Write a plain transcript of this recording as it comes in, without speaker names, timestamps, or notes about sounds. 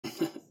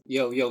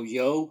Yo, yo,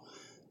 yo.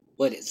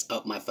 What is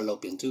up, my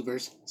fallopian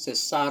tubers?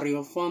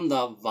 Cesario from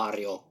the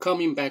Barrio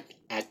coming back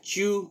at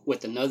you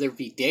with another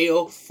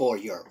video for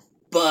your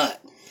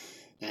butt.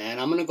 And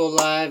I'm gonna go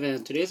live,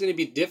 and today's gonna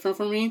be different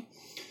for me.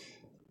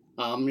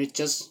 I'm gonna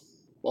just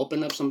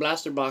open up some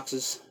blaster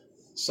boxes.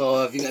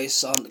 So if you guys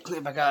saw in the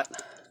clip, I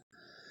got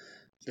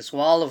this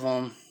wall of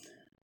them.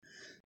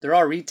 They're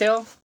all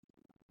retail,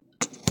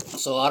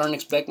 so I don't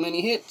expect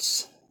many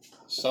hits.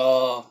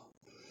 So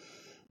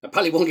I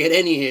probably won't get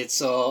any hits,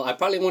 so I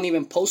probably won't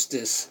even post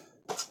this.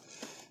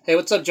 Hey,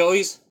 what's up,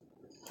 Joey's?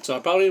 So I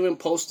probably won't even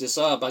post this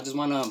up. I just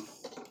want to,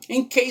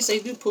 in case I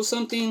do post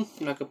something,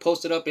 I could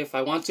post it up if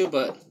I want to,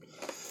 but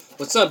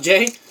what's up,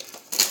 Jay?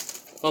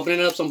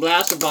 Opening up some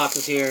blaster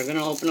boxes here.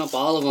 Gonna open up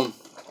all of them.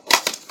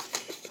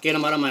 Get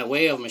them out of my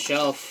way of my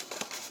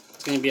shelf.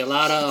 It's gonna be a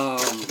lot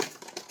of,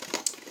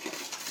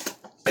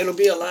 it'll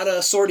be a lot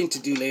of sorting to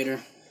do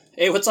later.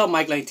 Hey, what's up,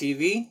 Mike Light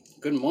TV?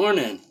 Good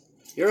morning.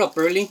 You're up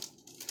early.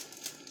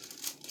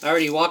 I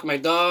already walked my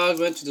dog,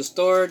 went to the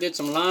store, did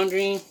some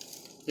laundry,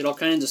 did all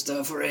kinds of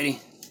stuff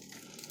already.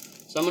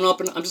 So I'm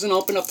just gonna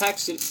open up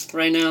packs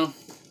right now.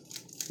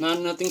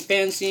 Nothing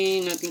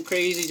fancy, nothing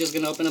crazy, just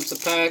gonna open up some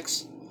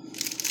packs.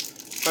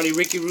 Probably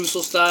Ricky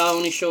Russo style,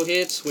 only show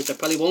hits, which I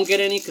probably won't get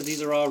any because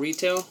these are all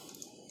retail.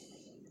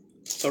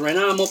 So right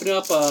now I'm opening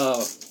up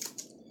a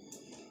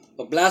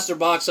blaster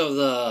box of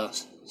the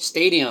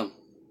Stadium.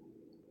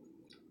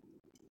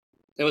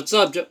 Hey, what's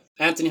up,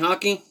 Anthony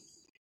Hockey?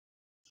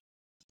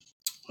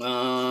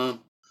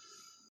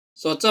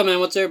 So what's up, man?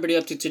 What's everybody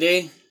up to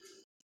today?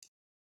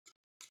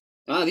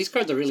 Ah, these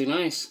cards are really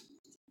nice.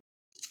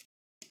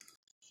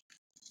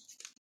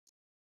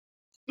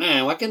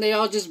 Man, why can't they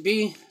all just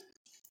be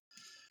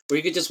where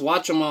you could just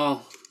watch them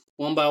all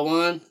one by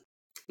one?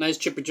 Nice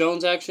Chipper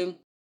Jones action.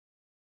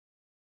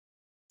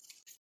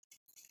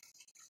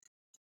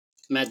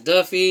 Matt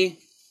Duffy,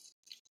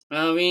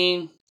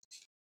 Alvin,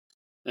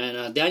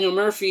 and Daniel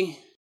Murphy.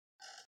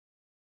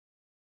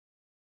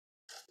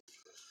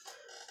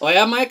 Oh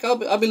yeah, Mike,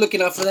 I'll be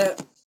looking out for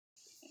that.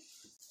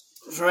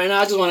 For right now,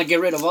 I just want to get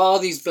rid of all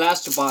these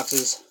blaster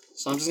boxes.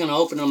 So I'm just going to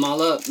open them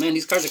all up. Man,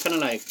 these cards are kind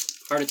of like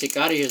hard to take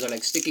out of here. They're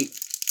like sticky.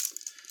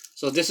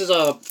 So this is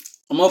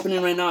I'm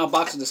opening right now a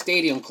box of the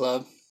Stadium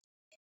Club.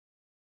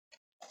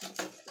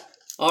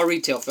 All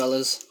retail,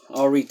 fellas.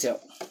 All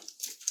retail.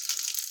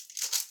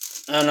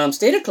 And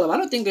Stadium Club, I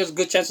don't think there's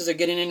good chances of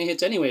getting any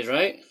hits anyways,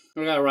 right?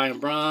 We got Ryan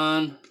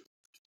Braun,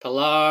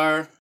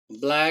 Pilar,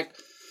 Black,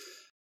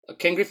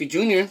 Ken Griffey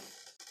Jr.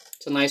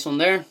 It's a nice one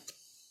there.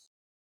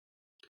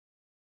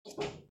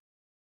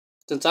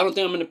 Since I don't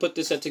think I'm going to put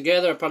this set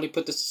together, I'll probably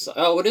put this...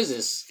 Oh, what is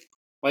this?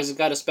 Why has it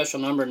got a special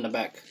number in the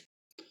back?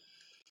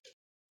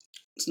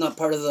 It's not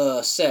part of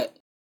the set.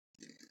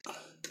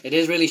 It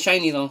is really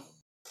shiny, though.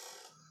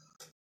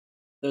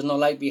 There's no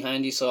light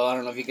behind you, so I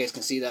don't know if you guys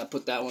can see that.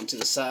 Put that one to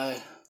the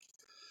side.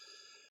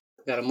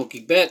 Got a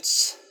Mookie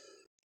Betts.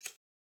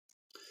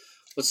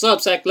 What's up,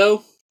 Zach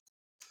Lowe?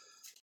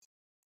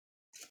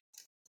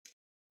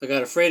 I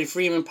got a Freddie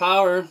Freeman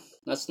Power.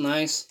 That's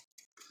nice.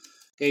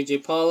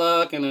 AJ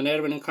Pollock and an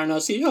Edwin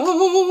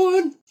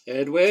Encarnacion.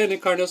 Edwin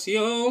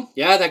Encarnacion.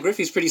 Yeah, that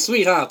Griffey's pretty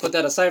sweet, huh? Put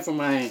that aside from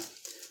my...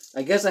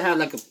 I guess I have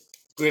like a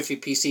Griffey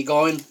PC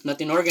going.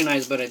 Nothing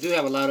organized, but I do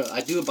have a lot of...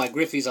 I do buy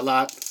Griffey's a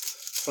lot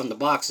from the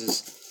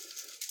boxes.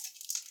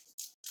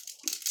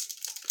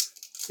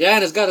 Yeah,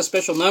 and it's got a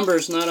special number.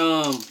 It's not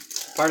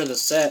part of the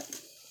set.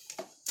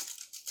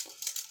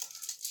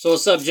 So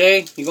what's up,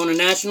 Jay? You going to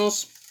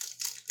Nationals?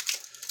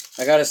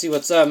 I gotta see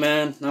what's up,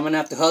 man. I'm gonna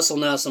have to hustle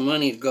now some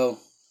money to go.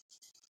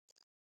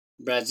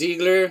 Brad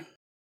Ziegler.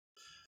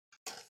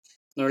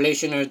 No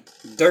relation to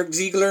Dirk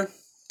Ziegler.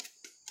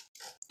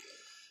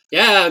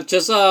 Yeah,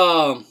 just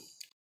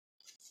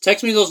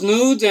text me those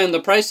nudes and the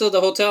price of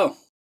the hotel.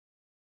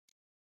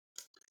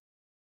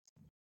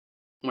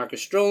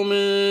 Marcus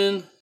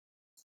Stroman.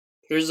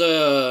 Here's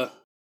a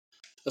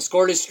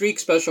scoreless streak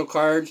special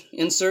card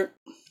insert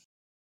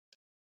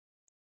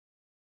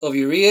of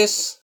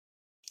Urias.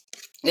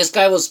 This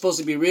guy was supposed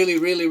to be really,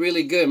 really,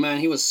 really good, man.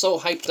 He was so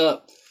hyped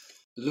up.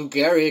 Lou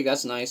Gehrig,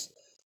 that's nice.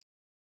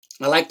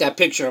 I like that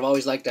picture. I've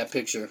always liked that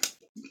picture.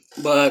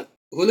 But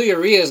Julio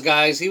Urias,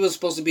 guys, he was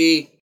supposed to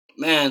be,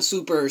 man,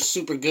 super,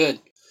 super good.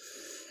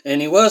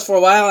 And he was for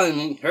a while, and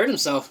he hurt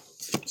himself.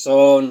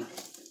 So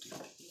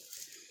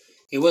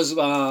he was,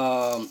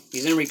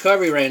 he's in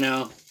recovery right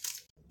now.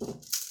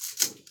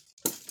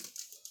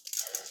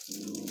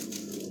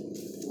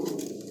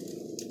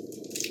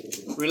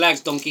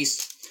 Relax,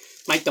 donkeys.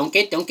 My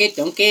donkeys.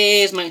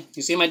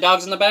 You see my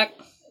dogs in the back?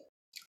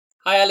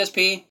 Hi,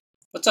 LSP.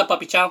 What's up,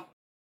 Puppy Chow?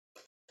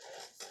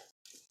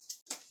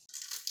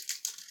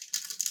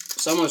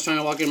 Someone's trying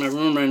to walk in my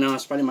room right now.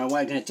 It's probably my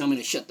wife gonna tell me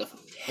to shut the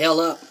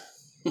hell up.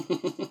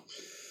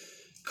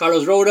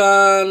 Carlos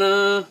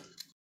Rodon.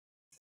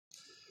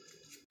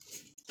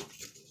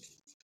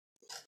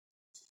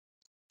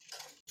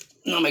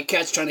 No, my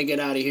cat's trying to get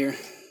out of here.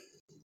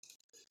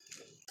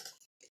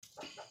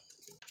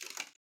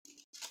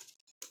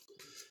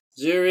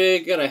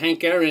 Zurich, got a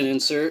Hank Aaron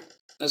insert.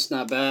 That's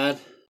not bad.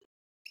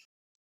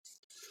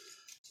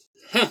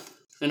 Huh.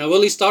 And a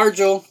Willie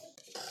Stargell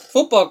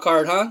football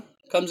card, huh?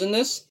 Comes in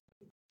this.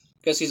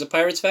 Guess he's a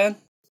Pirates fan.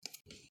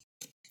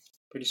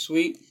 Pretty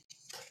sweet.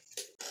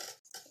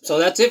 So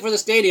that's it for the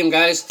stadium,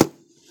 guys.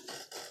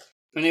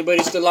 If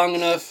anybody's still long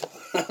enough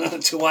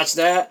to watch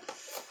that.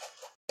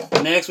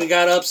 Next, we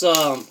got up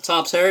some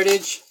Topps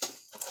Heritage.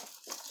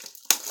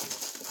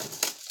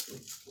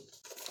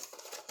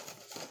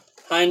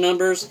 High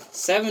numbers.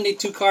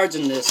 72 cards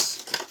in this.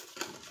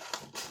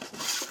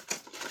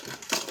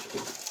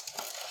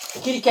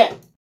 Kitty cat,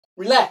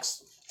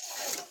 relax.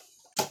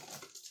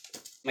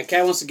 My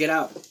cat wants to get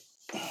out.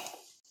 Come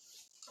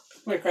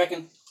here,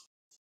 Kraken.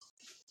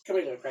 Come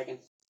here, little Kraken.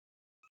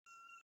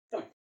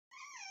 Come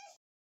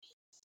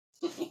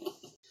here.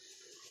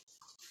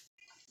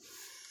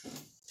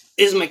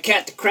 Is my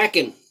cat the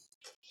Kraken?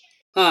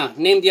 Huh,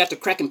 named you after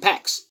Kraken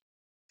packs.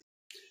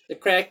 The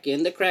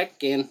Kraken, the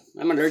Kraken.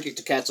 I'm allergic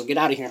to cats, so get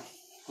out of here.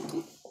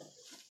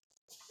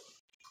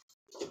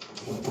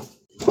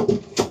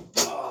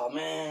 Oh,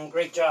 man,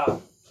 great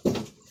job.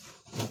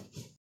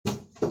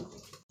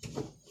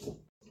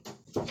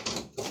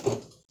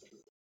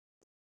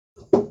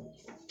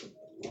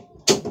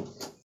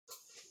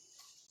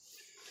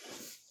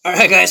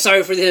 Alright, guys,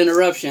 sorry for the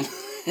interruption.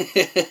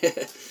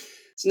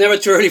 It's never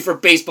too early for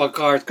baseball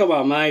cards. Come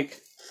on,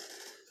 Mike.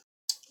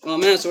 Oh,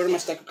 man, so where did my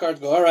stack of cards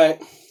go?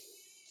 Alright.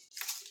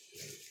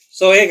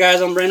 So, hey,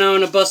 guys, I'm right now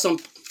going to bust some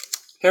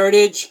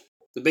Heritage,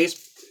 the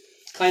base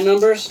high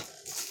numbers.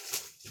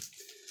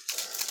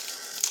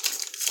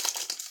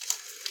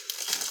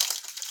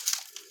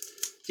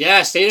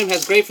 Yeah, Stadium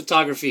has great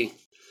photography.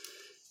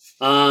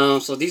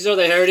 So these are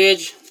the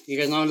Heritage. You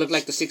guys know it look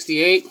like the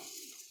 68.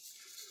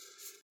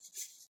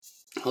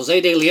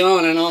 Jose De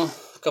Leon, I know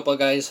a couple of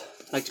guys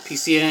like to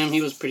PCM.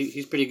 He's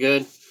pretty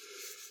good.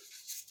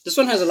 This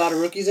one has a lot of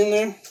rookies in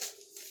there.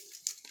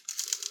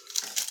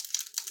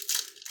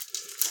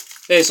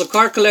 Hey, so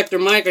card collector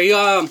Mike, are you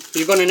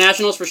going to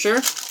Nationals for sure?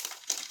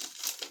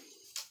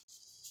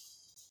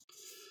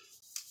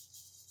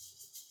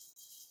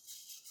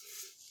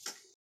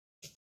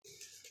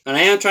 And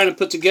I am trying to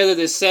put together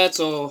this set,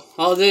 so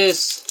all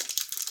this.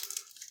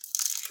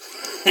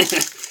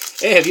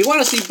 Hey, if you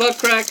want to see butt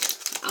crack,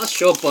 I'll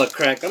show butt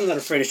crack. I'm not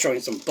afraid of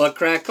showing some butt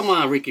crack. Come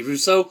on, Ricky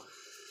Russo.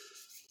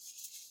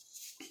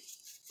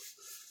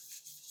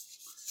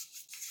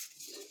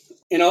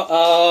 You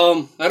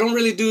know, I don't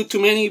really do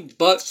too many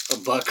butt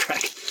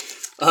crack,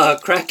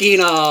 cracking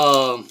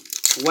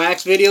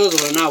wax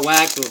videos, or not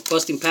wax, or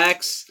busting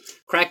packs,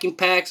 cracking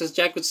packs, as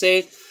Jack would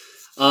say.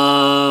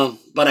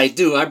 But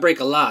I break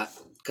a lot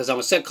because I'm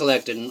a set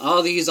collector, and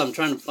all these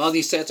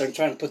sets I'm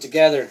trying to put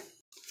together.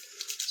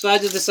 So I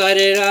just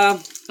decided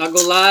I'll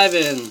go live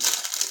and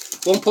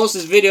won't post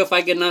this video if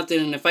I get nothing,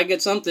 and if I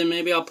get something,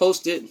 maybe I'll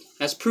post it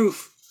as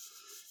proof.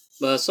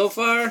 But so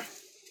far,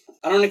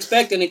 I don't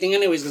expect anything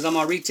anyways because I'm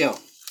on retail.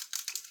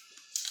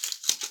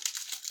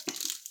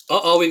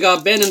 Uh-oh, we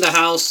got Ben in the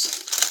house.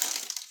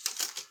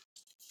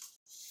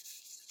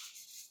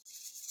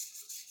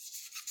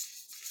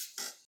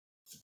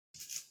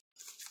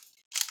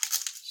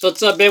 So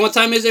what's up, Ben? What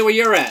time is it where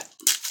you're at?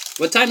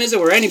 What time is it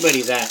where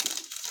anybody's at?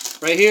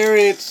 Right here,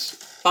 it's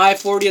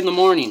 5:40 in the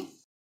morning.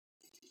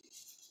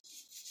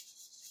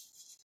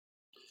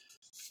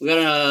 We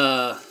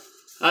got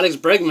Alex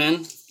Bregman.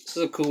 This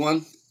is a cool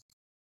one.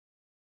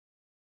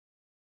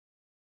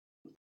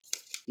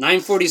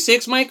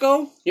 9:46,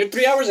 Michael? You're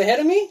 3 hours ahead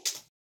of me?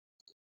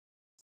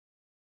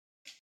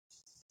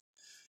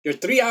 You're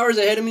 3 hours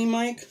ahead of me,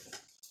 Mike?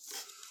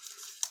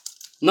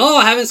 No,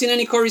 I haven't seen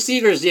any Corey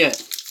Seagers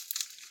yet.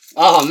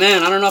 Oh,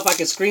 man, I don't know if I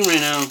can scream right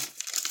now.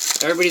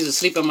 Everybody's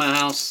asleep at my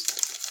house.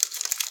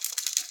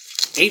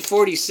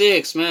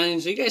 8:46,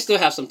 man. So you guys still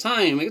have some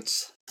time.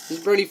 It's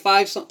barely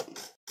 5 something.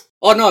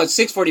 Oh, no, it's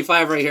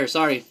 6:45 right here.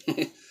 Sorry.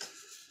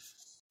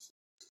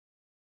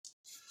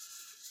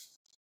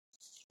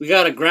 We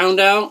got a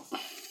ground out.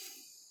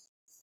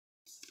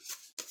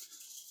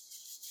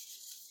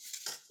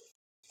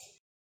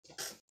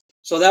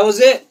 So that was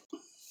it.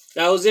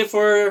 That was it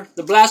for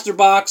the blaster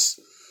box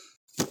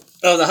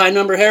of the high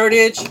number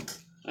Heritage.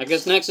 I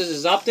guess next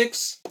is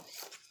optics.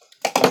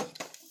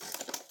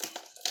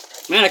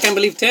 Man, I can't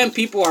believe 10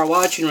 people are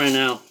watching right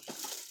now.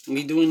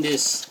 Me doing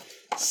this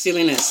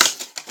silliness.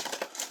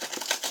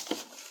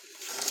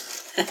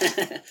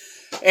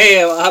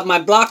 Hey, my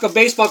block of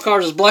baseball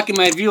cards is blocking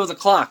my view of the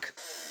clock.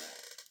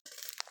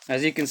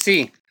 As you can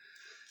see.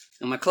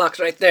 And my clock's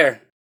right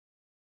there.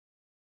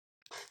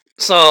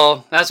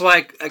 So, that's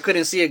why I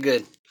couldn't see it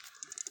good.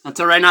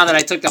 Until right now that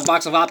I took that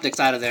box of optics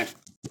out of there.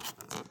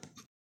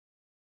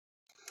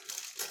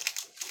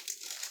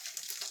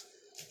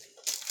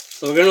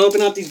 So we're going to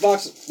open up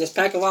this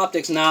pack of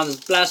optics now, this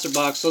blaster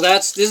box. So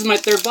this is my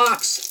third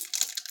box.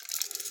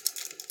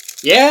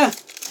 Yeah.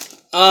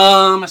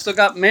 I still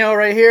got mail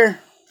right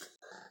here.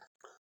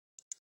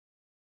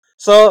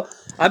 So,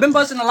 I've been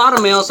busting a lot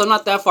of mail, so I'm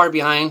not that far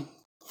behind.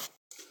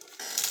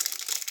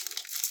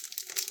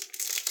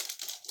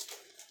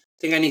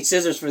 I think I need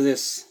scissors for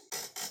this.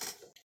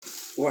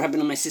 What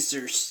happened to my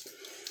scissors?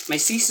 My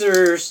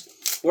scissors.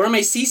 Where are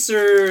my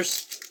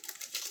Caesars?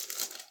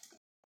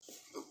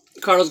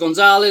 Carlos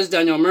Gonzalez,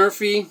 Daniel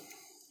Murphy,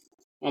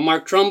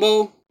 Mark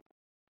Trumbo,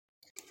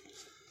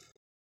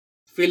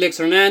 Felix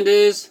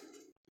Hernandez,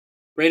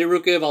 rated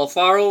rookie of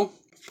Alfaro.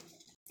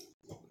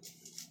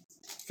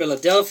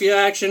 Philadelphia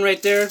action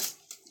right there.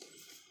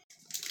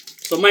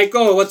 So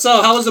Michael, what's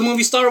up? How was the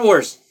movie Star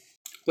Wars?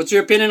 What's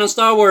your opinion on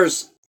Star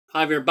Wars?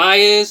 Javier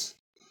Baez,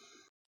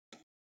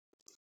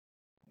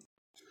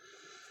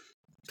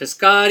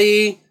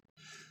 Pescati,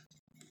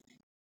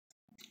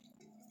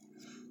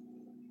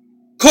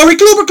 Corey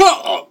Kluber.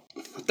 Oh,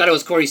 I thought it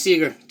was Corey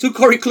Seager. 2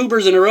 Corey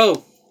Klubers in a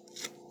row.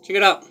 Check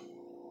it out.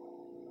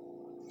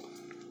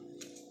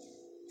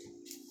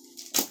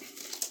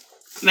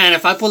 Man,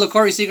 if I pull a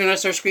Corey Seager and I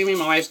start screaming,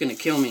 my wife's going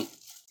to kill me.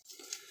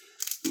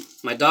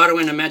 My daughter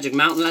went to Magic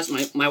Mountain last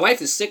night. My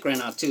wife is sick right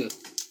now, too.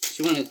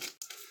 She wanted...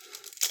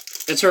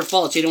 It's her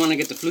fault. She didn't want to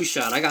get the flu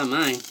shot. I got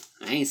mine.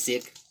 I ain't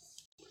sick.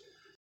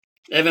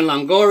 Evan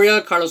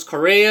Longoria, Carlos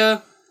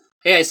Correa.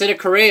 Hey, I said it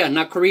Correa,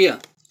 not Korea.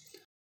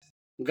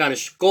 We got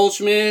a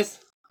Goldschmidt,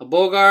 a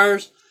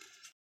Bogarts,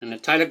 and a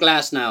Tyler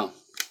Glass now.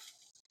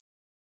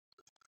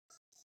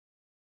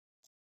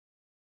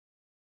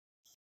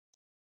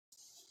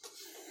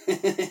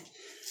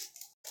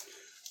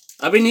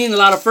 I've been eating a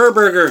lot of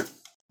Furburger,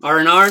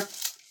 R&R.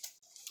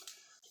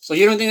 So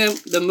you don't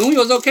think the movie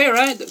was okay,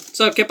 right?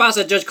 So, ¿qué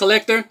pasa, Judge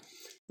Collector?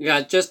 We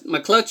got just Andrew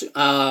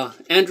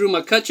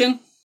McCutcheon.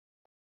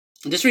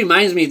 This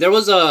reminds me, there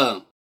was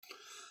a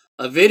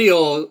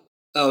video.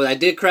 I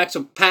did crack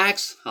some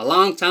packs a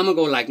long time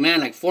ago, like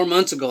 4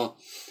 months ago.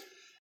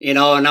 You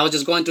know, and I was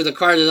just going through the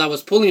cards as I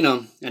was pulling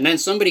them. And then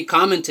somebody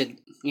commented,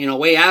 you know,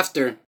 way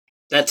after,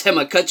 that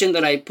McCutcheon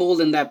that I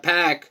pulled in that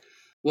pack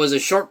was a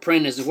short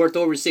print. It's worth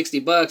over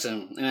 $60.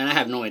 And I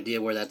have no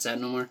idea where that's at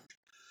no more.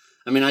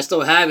 I mean, I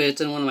still have it. It's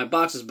in one of my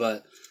boxes,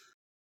 but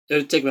it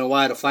would take me a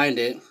while to find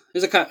it.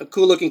 There's a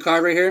cool looking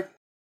card right here.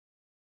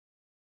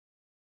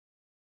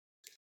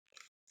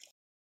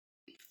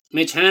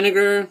 Mitch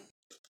Haniger.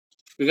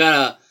 We got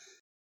a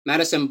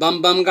Madison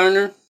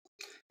Bumgarner.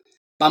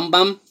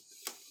 Bum.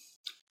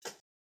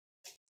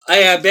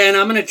 Hey, Ben,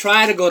 I'm going to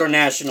try to go to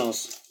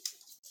Nationals.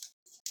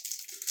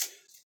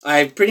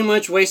 I pretty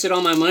much wasted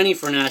all my money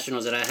for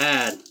Nationals that I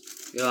had.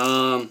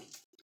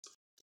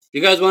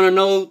 You guys want to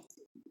know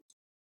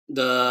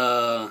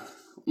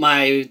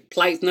my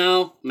plight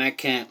now? Matt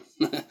Kemp.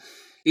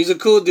 He's a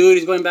cool dude.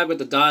 He's going back with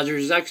the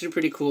Dodgers. He's actually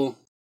pretty cool.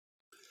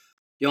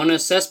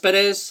 Jonas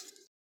Cespedes.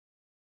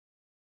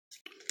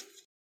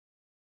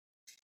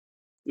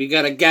 We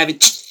got a Gavin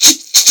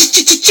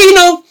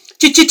Chino.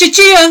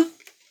 Chia.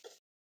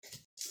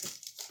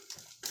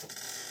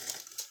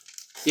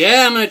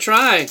 Yeah, I'm gonna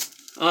try.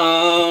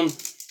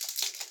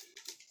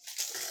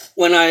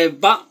 When I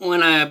bought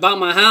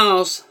my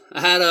house, I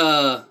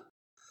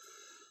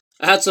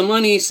had some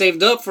money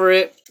saved up for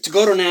it to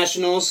go to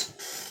Nationals.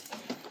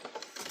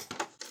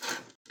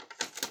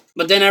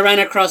 But then I ran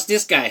across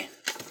this guy.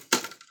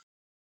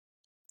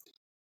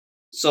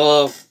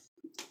 So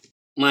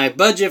my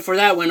budget for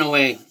that went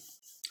away.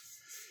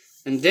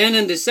 And then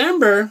in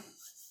December,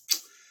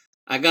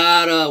 I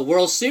got a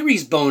World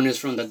Series bonus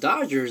from the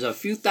Dodgers, a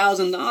few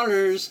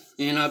 $1,000s.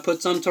 And I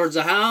put some towards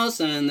the house,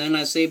 and then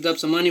I saved up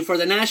some money for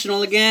the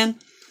National again.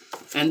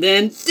 And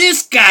then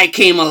this guy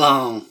came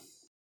along.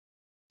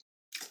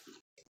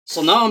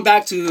 So now I'm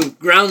back to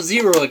ground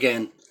zero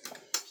again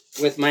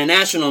with my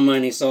National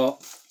money. So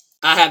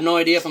I have no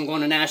idea if I'm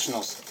going to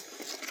Nationals.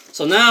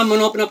 So now I'm going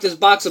to open up this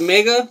box of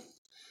Mega.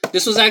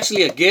 This was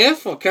actually a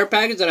gift or care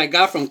package that I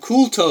got from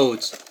Cool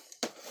Toads.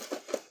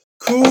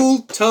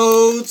 Cool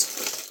Toads.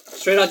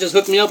 Straight out just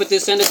hooked me up with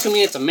this, send it to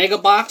me. It's a Mega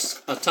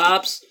box of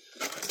Topps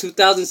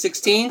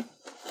 2016.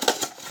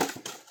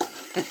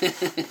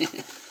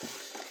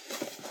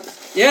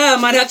 Yeah,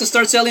 I might have to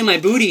start selling my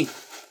booty.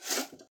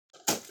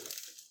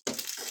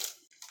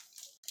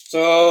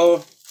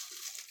 So,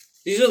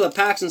 these are the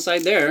packs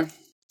inside there.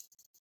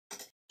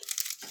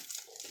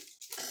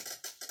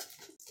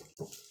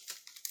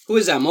 Who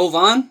is that, Mo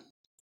Vaughn?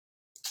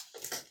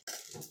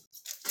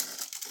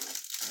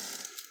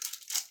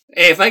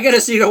 Hey, if I get a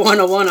Secret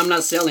 101, I'm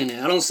not selling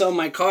it. I don't sell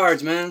my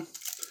cards, man.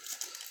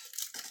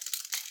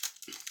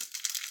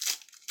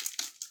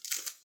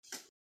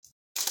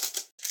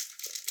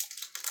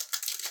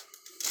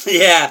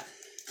 Yeah,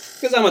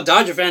 because I'm a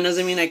Dodger fan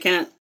doesn't mean I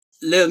can't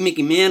love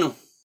Mickey Mantle.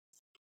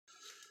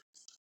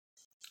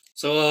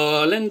 So,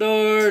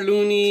 Lindor,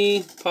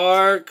 Looney,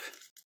 Park,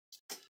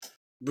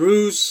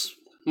 Bruce,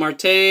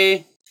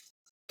 Marte,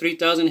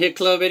 3000 Hit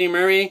Club, Eddie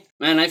Murray.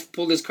 Man, I've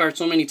pulled this card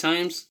so many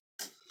times.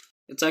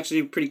 It's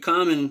actually pretty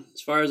common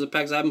as far as the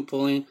packs I've been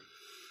pulling.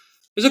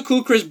 There's a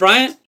cool Chris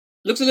Bryant.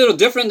 Looks a little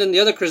different than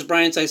the other Chris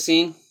Bryants I've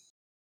seen.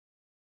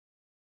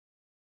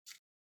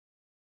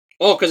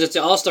 Oh, because it's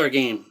the All-Star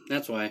game.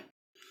 That's why.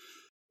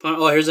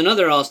 Oh, here's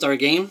another All-Star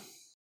game.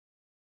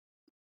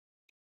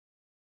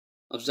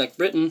 Of Zach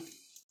Britton.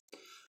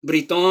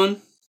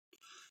 Briton.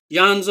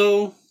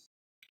 Yanzo.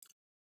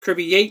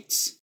 Kirby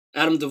Yates.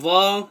 Adam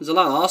Duvall. There's a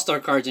lot of All-Star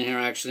cards in here,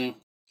 actually.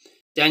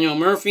 Daniel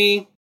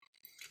Murphy.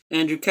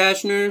 Andrew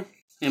Kashner,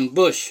 and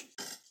Bush.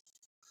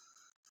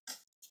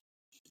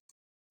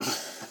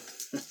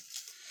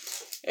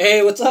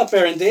 Hey, what's up,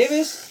 Aaron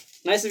Davis?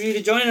 Nice of you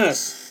to join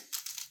us.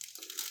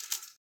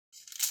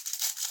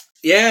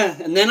 Yeah,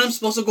 and then I'm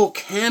supposed to go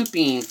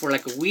camping for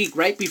like a week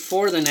right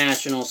before the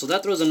National, so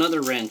that throws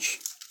another wrench.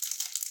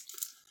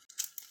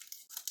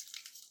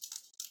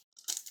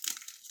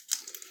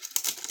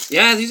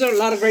 Yeah, these are a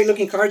lot of great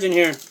looking cards in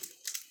here.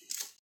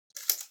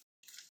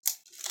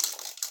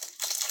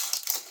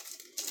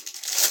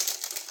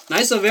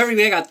 Nice of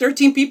everybody. I got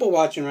 13 people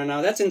watching right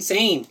now. That's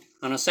insane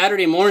on a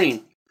Saturday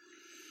morning.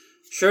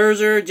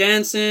 Scherzer,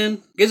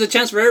 Jansen. Gives a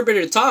chance for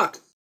everybody to talk.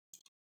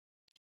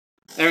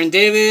 Aaron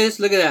Davis,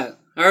 look at that.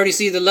 I already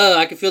see the love.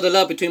 I can feel the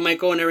love between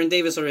Michael and Aaron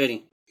Davis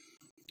already.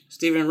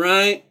 Stephen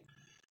Wright.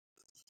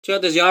 Check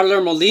out this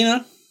Yadier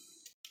Molina.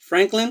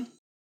 Franklin.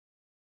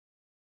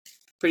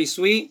 Pretty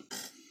sweet.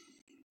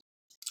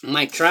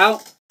 Mike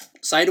Trout.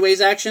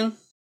 Sideways action.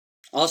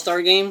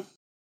 All-Star game.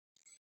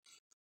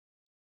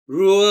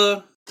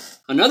 Rua.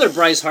 Another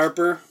Bryce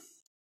Harper.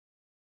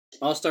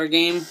 All-Star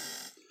game.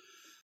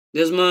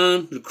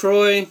 Desmond.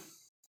 LaCroix.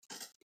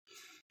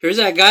 Here's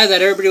that guy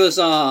that everybody was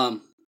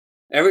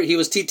he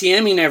was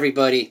TTMing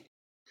everybody.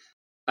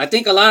 I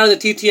think a lot of the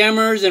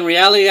TTMers in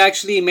reality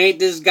actually made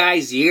this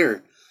guy's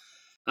year.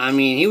 I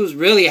mean, he was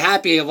really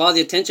happy of all the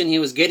attention he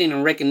was getting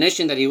and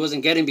recognition that he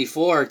wasn't getting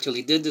before till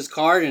he did this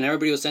card and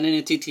everybody was sending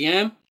in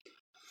TTM.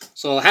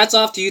 So hats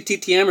off to you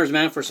TTMers,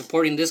 man, for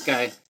supporting this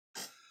guy.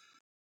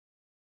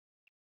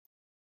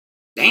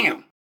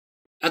 Damn.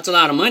 That's a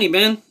lot of money,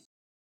 Ben.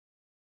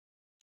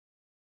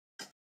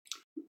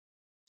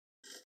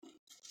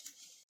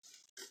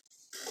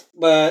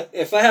 But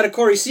if I had a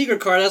Corey Seager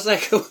card, that's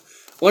like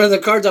one of the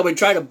cards I would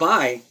try to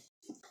buy.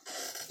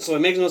 So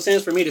it makes no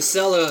sense for me to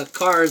sell a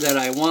card that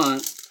I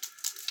want.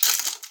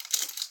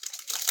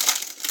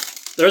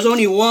 There's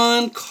only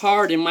one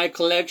card in my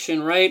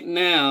collection right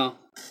now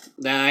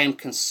that I am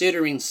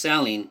considering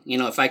selling. You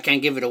know, if I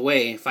can't give it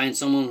away, find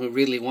someone who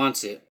really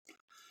wants it.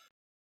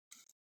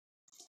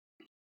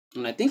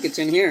 And I think it's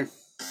in here.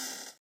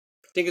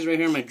 I think it's right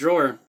here in my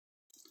drawer.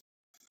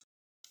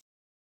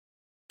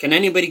 Can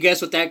anybody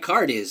guess what that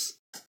card is?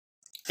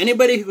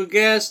 Anybody who could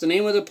guess the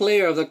name of the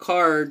player of the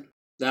card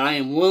that I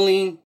am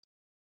willing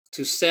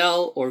to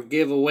sell or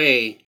give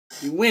away,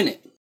 you win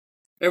it.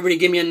 Everybody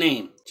give me a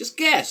name. Just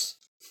guess.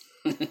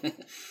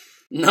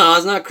 No,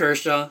 it's not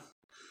Kershaw.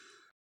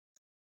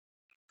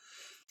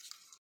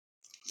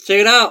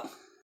 Check it out.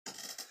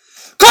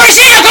 Corey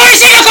Seager! Corey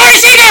Seager! Corey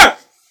Seager!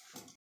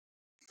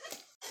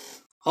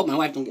 Hope my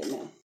wife don't get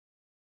mad.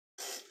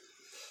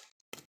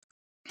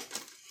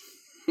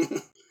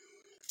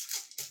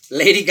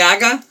 Lady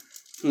Gaga?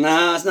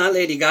 Nah, it's not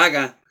Lady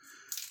Gaga.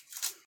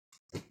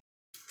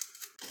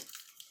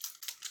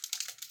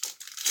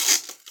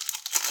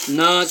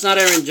 No, it's not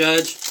Aaron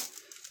Judge.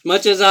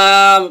 Much as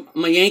I'm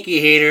a Yankee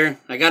hater,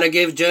 I gotta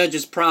give Judge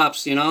his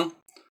props, you know?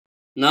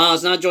 No,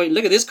 it's not Joy.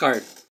 Look at this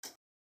card.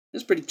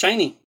 It's pretty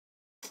shiny.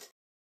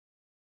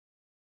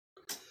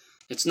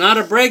 It's not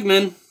a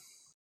Bregman.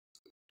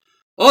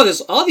 Oh,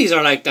 all these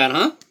are like that,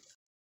 huh?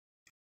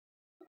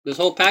 This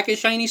whole package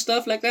shiny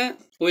stuff like that?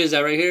 Who is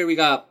that right here? We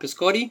got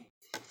Piscotti.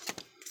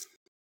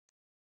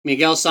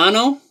 Miguel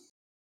Sano.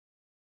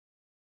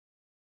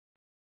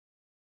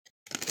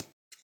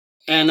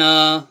 And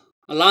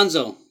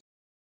Alonso.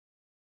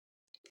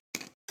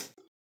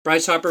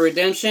 Bryce Harper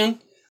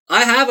Redemption.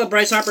 I have a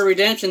Bryce Harper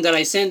Redemption that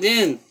I sent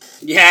in.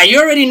 Yeah, you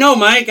already know,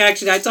 Mike.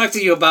 Actually, I talked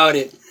to you about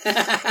it.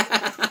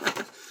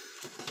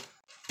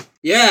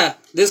 Yeah,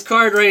 this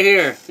card right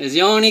here is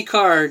the only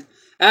card.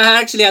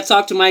 Actually, I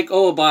talked to Mike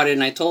O about it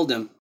and I told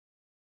him.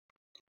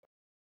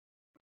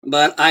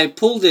 But I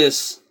pulled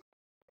this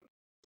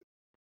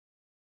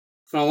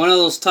from one of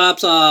those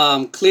Topps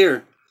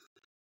clear.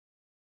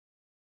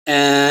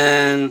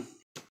 And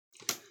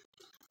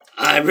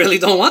I really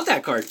don't want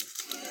that card.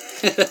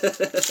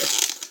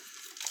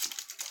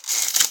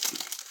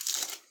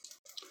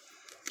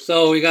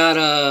 So we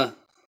got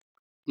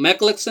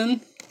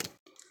Meckelson,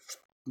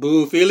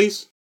 Boo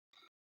Phillies,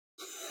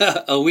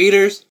 a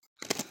Weeders,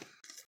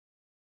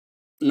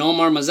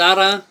 Nomar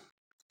Mazara,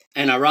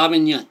 and a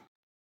Robin Yunt.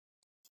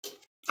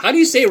 How do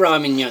you say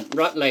Robin Yunt?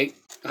 Like,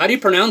 how do you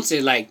pronounce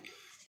it? Like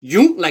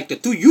Yunt, like the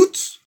two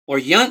Utes, or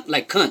Yunt,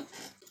 like cunt?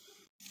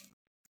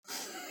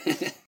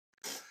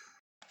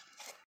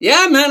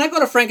 Yeah, man, I go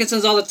to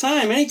Frankincense all the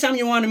time. Anytime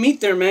you want to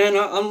meet there, man,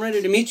 I'm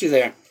ready to meet you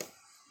there.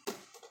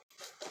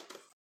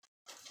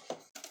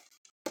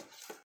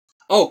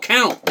 Oh,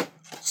 count.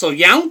 So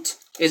Yount?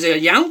 Is it a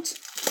Yount?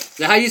 Is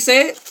that how you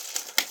say it?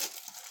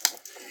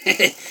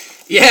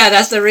 Yeah,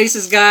 that's the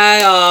racist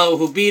guy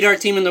who beat our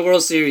team in the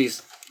World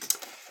Series.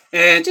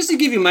 And just to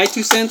give you my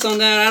 2 cents on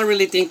that, I don't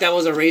really think that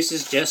was a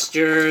racist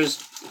gesture.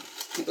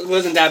 It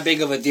wasn't that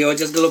big of a deal. It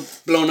just got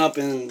blown up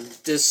in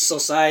this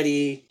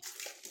society.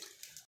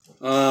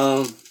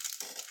 Where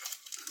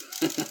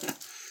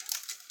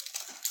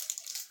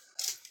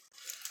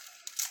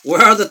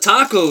are the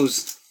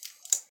tacos?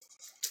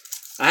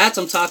 I had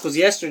some tacos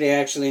yesterday,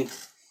 actually.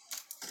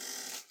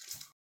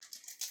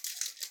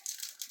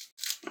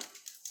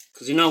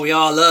 Because you know we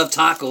all love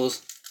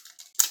tacos.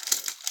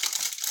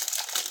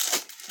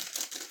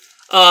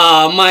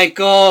 Oh,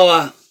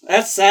 Michael.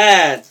 That's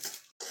sad.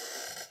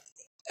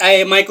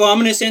 Hey, Michael, I'm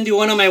going to send you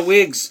one of my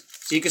wigs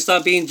so you can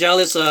stop being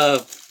jealous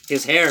of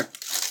his hair.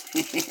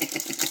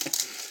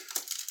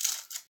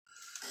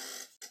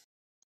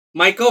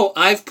 Michael,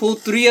 I've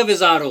pulled 3 of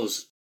his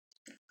autos.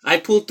 I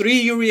pulled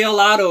 3 Uriel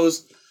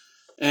autos,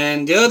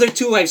 and the other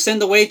 2 I've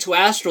sent away to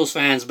Astros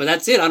fans, but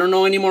that's it. I don't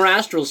know any more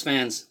Astros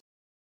fans.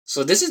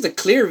 So this is the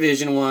clear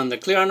vision one. The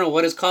clear, I don't know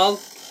what it's called,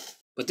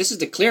 but this is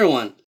the clear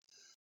one.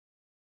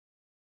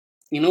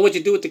 You know what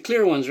you do with the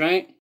clear ones,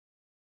 right?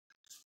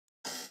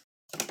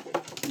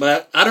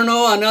 But I don't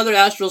know another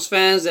Astros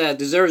fans that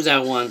deserves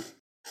that one.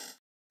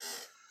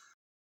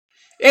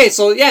 Hey,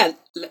 so yeah,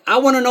 I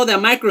want to know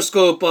that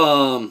microscope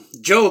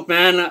joke,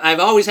 man. I've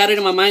always had it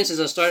in my mind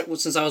since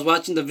I was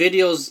watching the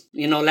videos,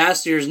 you know,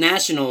 last year's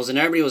Nationals, and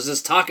everybody was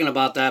just talking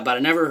about that, but I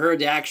never heard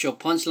the actual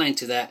punchline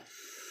to that.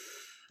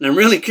 And I'm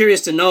really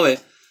curious to know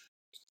it.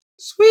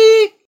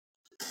 Sweet.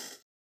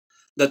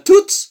 The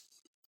toots.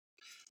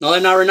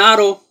 Nolan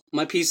Arenado,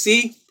 my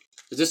PC.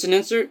 Is this an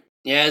insert?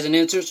 Yeah, it's an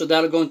insert, so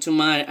that'll go into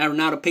my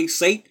Arenado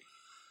PC.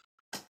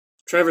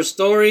 Trevor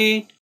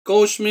Story,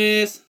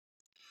 Goldschmidt.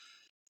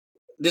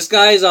 This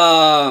guy's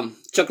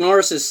Chuck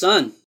Norris's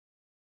son.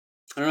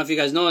 I don't know if you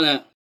guys know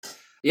that.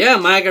 Yeah,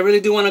 Mike, I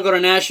really do want to go to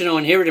National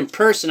and hear it in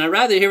person. I'd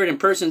rather hear it in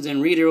person than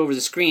read it over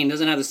the screen. It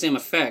doesn't have the same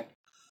effect.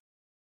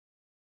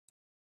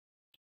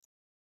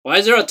 Why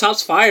is there a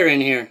Topps Fire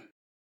in here?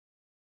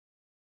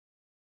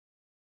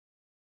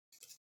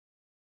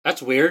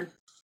 That's weird.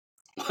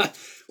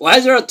 Why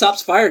is there a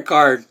Topps Fire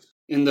card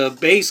in the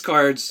base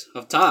cards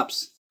of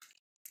Topps?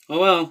 Oh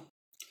well.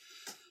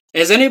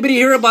 Has anybody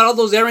heard about all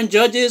those Aaron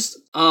Judges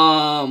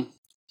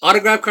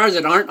autograph cards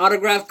that aren't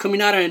autographed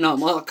coming out in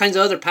all kinds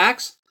of other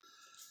packs?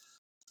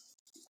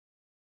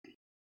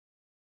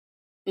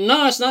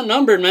 No, it's not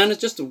numbered, man.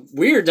 It's just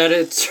weird that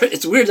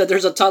it's weird that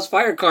there's a Topps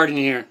Fire card in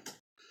here.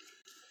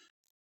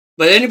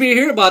 But anybody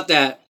hear about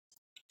that?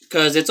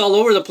 Because it's all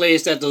over the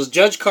place that those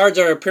Judge cards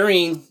are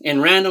appearing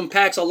in random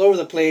packs all over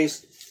the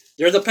place.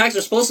 The packs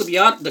are supposed to be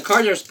the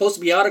cards are supposed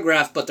to be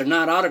autographed, but they're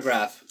not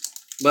autographed.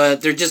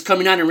 But they're just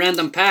coming out in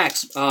random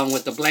packs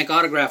with the blank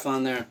autograph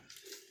on there.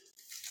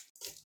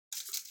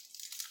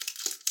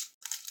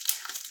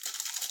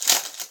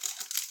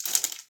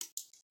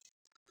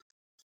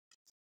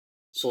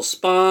 So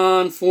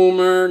Spawn,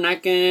 Fulmer,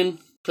 Nacken,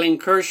 Clayton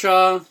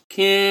Kershaw,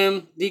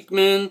 Kim,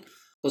 Diekman,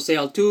 Jose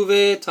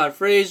Altuve, Todd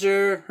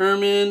Frazier,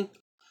 Herman,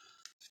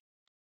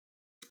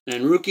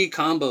 and rookie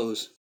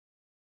combos.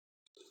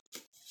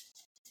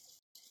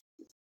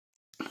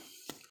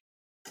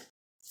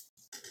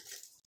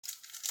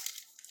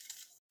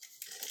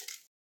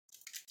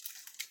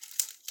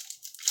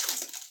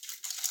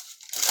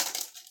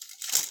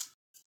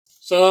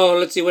 So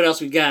let's see what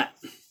else we got.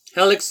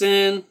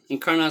 Hellickson,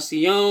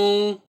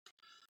 Encarnacion,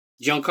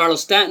 Giancarlo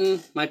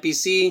Stanton, my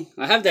PC.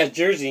 I have that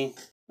jersey.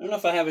 I don't know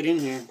if I have it in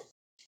here.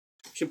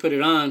 Should put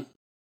it on.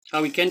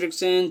 Howie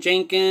Kendrickson,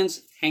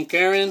 Jenkins, Hank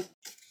Aaron.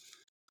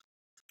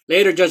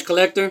 Later, Judge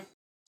Collector.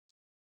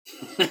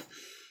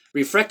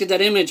 Refracted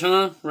that image,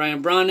 huh?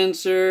 Ryan Braun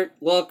insert,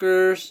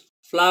 Walkers,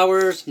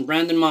 Flowers, and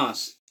Brandon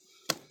Moss.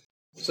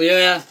 So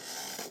yeah,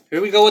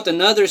 here we go with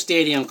another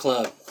Stadium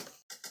Club.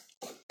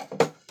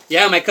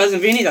 Yeah, my cousin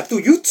Vinny, the 2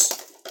 Utes.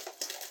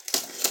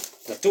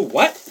 The 2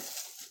 what?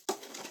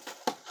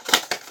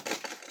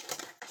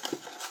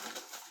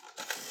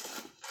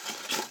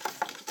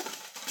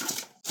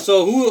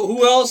 So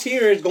who else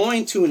here is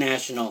going to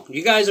National?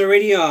 You guys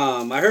already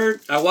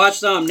I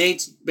watched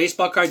Nate's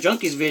Baseball Card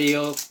Junkies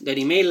video that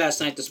he made last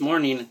night this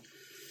morning.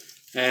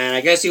 And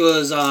I guess he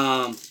was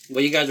well,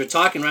 you guys were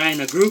talking, right,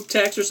 in a group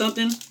text or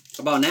something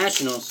about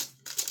Nationals.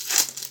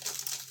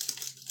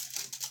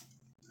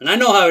 And I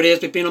know how it is.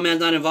 Pepino Man's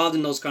not involved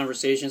in those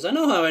conversations. I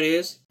know how it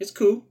is. It's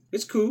cool.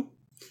 It's cool.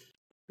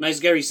 Nice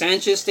Gary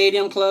Sanchez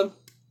Stadium Club.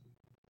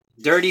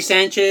 Dirty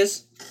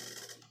Sanchez.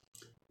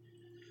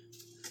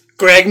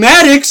 Greg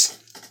Maddux.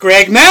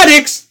 Greg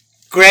Maddux.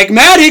 Greg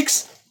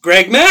Maddux.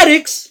 Greg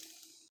Maddux.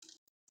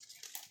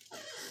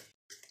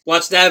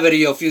 Watched that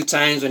video a few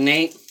times with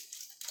Nate.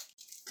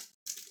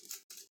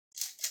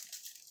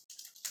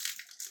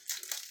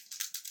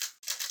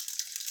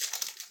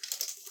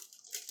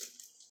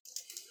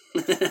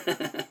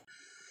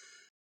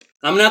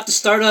 I'm gonna have to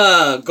start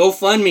a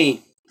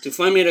GoFundMe to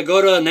fund me to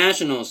go to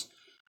Nationals.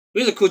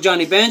 Here's a cool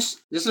Johnny Bench.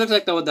 This looks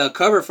like the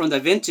cover from the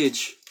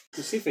vintage.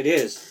 Let's see if it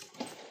is.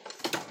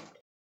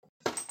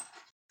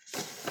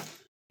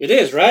 It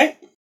is, right?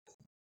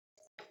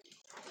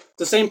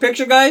 The same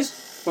picture, guys,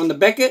 from the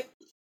Beckett.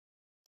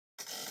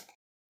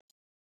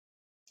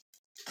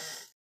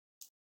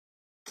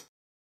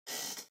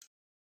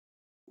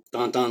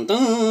 Dun dun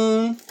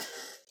dun.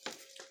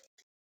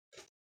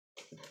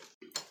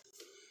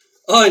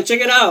 Oh, and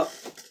check it out.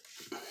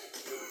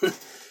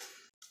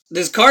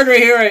 This card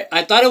right here,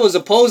 I thought it was a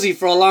Posey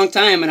for a long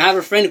time, and I have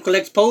a friend who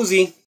collects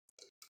Posey.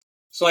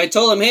 So I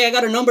told him, hey, I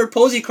got a numbered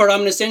Posey card I'm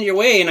going to send your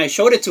way, and I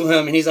showed it to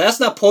him, and he's like, that's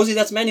not Posey,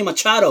 that's Manny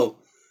Machado.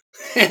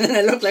 And then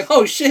I looked like,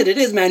 oh shit, it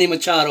is Manny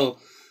Machado.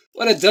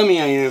 What a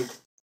dummy I am.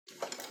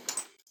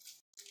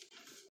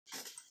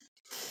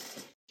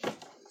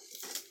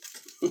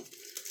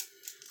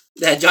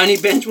 That Johnny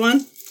Bench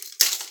one?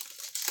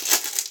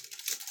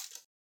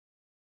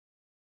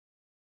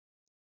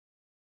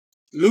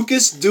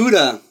 Lucas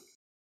Duda.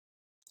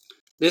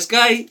 This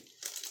guy,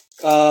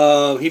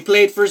 he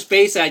played first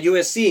base at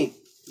USC.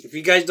 If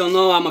you guys don't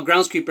know, I'm a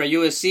groundskeeper at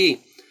USC.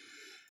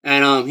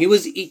 And he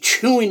was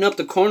chewing up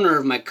the corner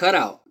of my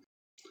cutout.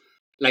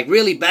 Like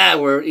really bad,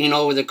 where,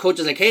 where the coach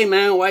is like, hey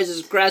man, why is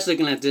this grass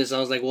looking like this? I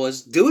was like, well,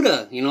 it's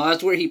Duda.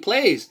 That's where he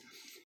plays.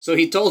 So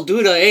he told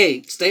Duda,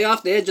 hey, stay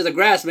off the edge of the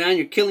grass, man.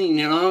 You're killing,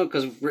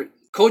 because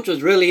coach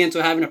was really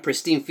into having a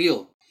pristine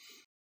field.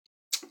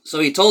 So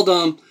he told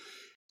him,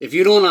 if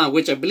you don't,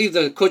 which I believe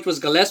the coach was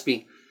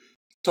Gillespie,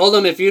 told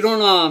him if you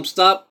don't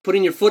stop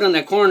putting your foot on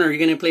that corner, you're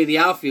going to play the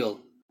outfield.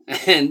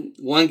 And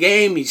one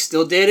game, he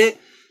still did it.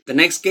 The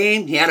next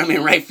game, he had him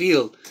in right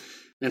field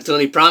until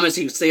he promised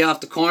he would stay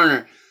off the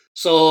corner.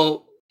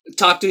 So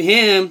talked to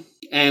him,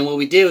 and what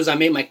we did was I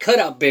made my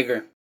cutout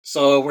bigger.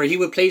 So where he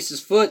would place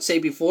his foot, say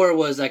before it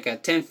was like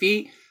at 10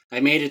 feet, I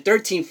made it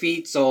 13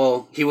 feet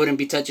so he wouldn't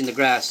be touching the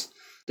grass.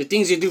 The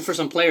things you do for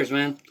some players,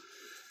 man.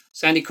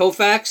 Sandy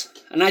Koufax,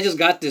 and I just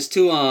got this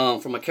too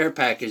from a care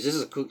package. This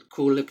is a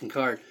cool looking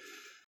card.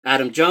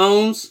 Adam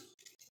Jones,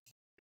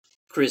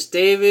 Chris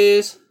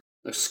Davis,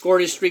 a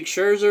Scottish Streak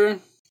Scherzer.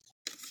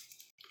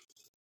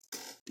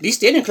 These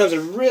stadium clubs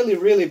are really,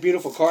 really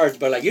beautiful cards,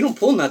 but like you don't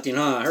pull nothing,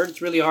 huh? I heard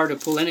it's really hard to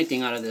pull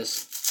anything out of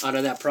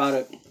that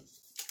product.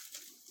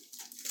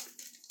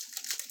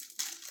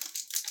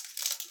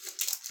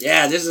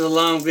 Yeah, this is a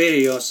long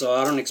video, so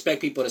I don't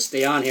expect people to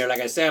stay on here.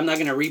 Like I said, I'm not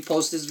going to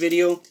repost this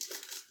video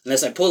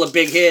unless I pull a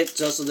big hit,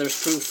 just so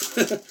there's proof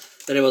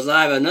that it was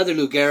live. Another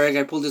Lou Gehrig.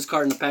 I pulled this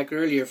card in the pack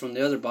earlier from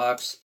the other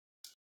box.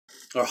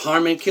 Or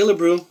Harmon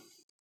Killebrew.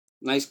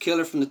 Nice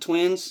killer from the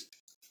Twins.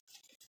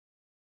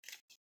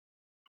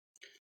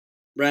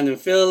 Brandon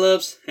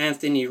Phillips,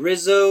 Anthony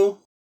Rizzo,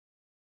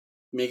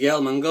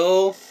 Miguel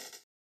Mango.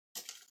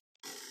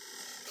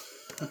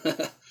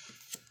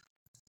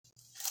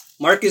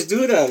 Marcus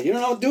Duda. You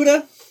don't know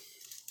Duda?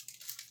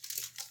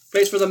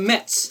 Plays for the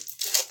Mets.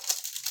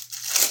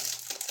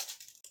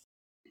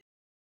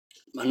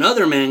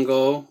 Another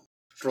Mango.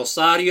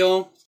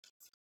 Rosario.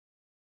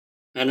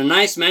 And a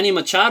nice Manny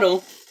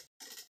Machado.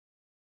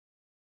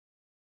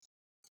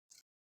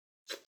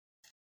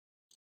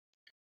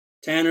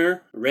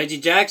 Tanner, Reggie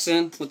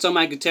Jackson. What's up,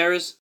 Mike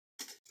Gutierrez?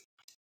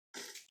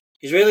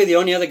 He's really the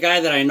only other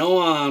guy that I know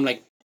on,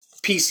 like,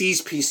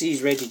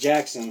 PCs, Reggie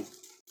Jackson.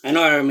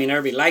 I mean,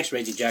 everybody likes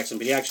Reggie Jackson,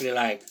 but he actually,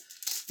 like,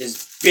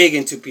 is big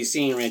into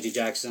PCing Reggie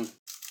Jackson.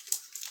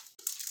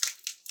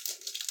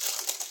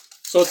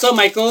 So what's up,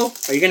 Michael?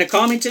 Are you going to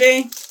call me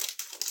today?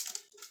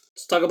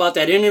 Let's talk about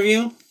that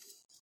interview.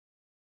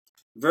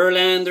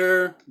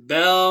 Verlander,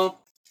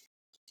 Bell,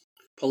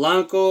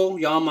 Polanco,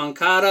 Yoan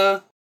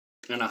Moncada,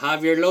 and a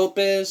Javier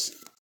Lopez.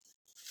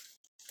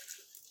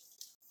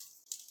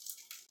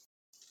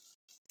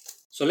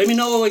 So let me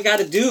know what we got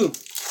to do.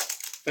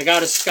 If I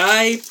got a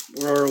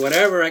Skype or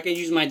whatever, I can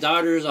use my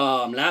daughter's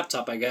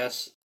laptop, I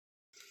guess.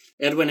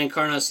 Edwin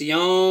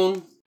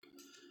Encarnacion,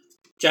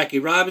 Jackie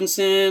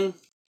Robinson,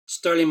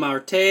 Sterling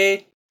Marte.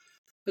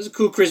 There's a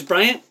cool Chris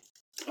Bryant.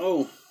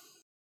 Oh.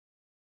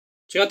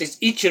 Check out this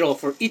Ichiro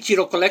for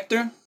Ichiro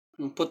Collector.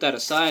 I'll put that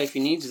aside if he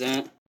needs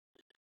that.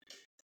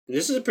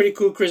 This is a pretty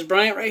cool Chris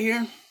Bryant right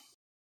here.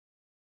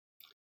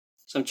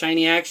 Some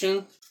Chinese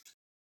action.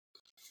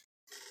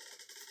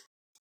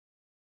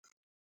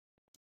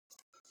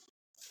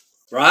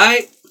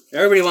 Right?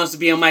 Everybody wants to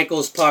be on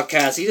Michael's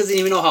podcast. He doesn't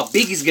even know how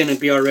big he's going to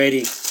be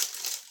already.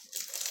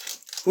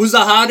 Who's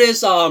the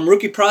hottest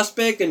rookie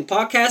prospect in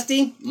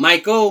podcasting?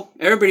 Michael.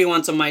 Everybody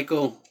wants a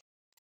Michael.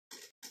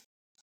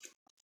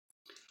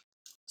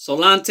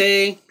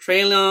 Solante,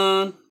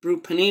 Traylon,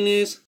 Brute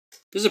Paninis.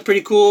 This is a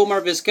pretty cool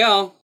Mark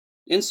Vizquel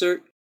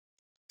insert.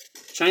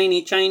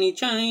 Shiny.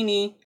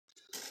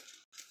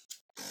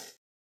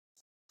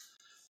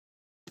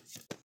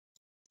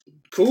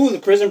 Cool, the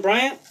Prison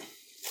Bryant.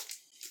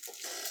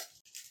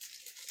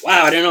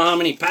 Wow, I didn't know how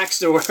many packs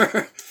there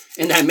were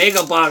in that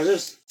mega box.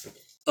 There's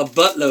a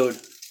buttload.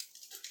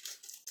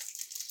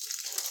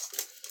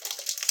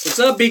 What's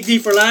up, Big D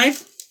for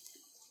life?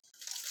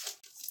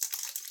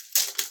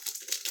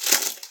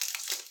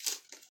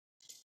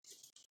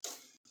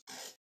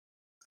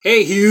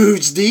 Hey,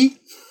 Huge D.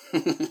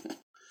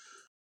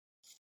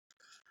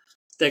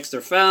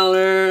 Dexter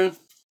Fowler,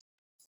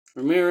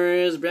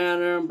 Ramirez,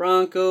 Banner,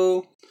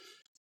 Bronco.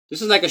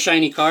 This is like a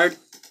shiny card.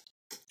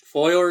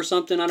 Foil or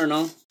something, I don't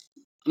know.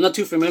 I'm not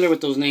too familiar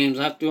with those names.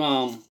 I have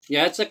to,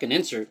 yeah, it's like an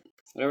insert.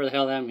 Whatever the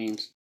hell that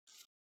means.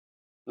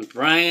 With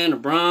Brian, or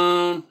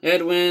Brown,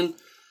 Edwin.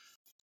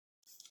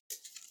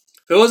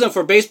 If it wasn't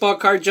for baseball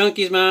card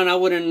junkies, man, I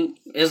wouldn't.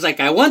 It's like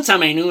one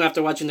time I knew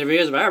after watching the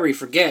videos, but I already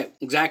forget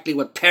exactly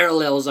what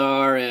parallels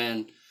are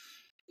and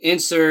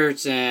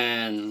inserts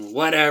and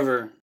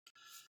whatever.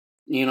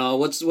 You know,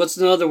 what's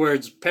in other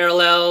words?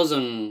 Parallels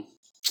and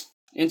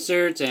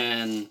inserts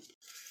and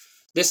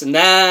this and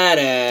that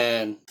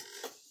and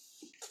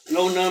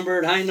low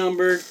numbered, high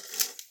numbered.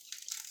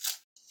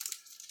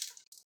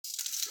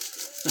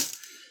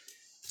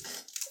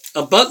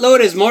 A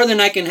buttload is more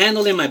than I can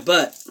handle in my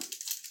butt.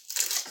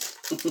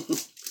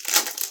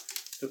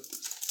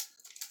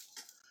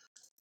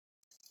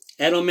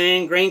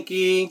 Edelman,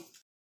 Greinke,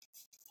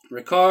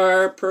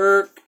 Ricard,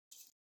 Perk,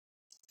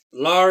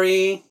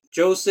 Laurie,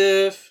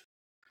 Joseph,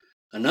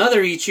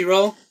 another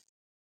Ichiro.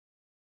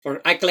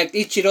 Or I collect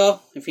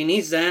Ichiro if he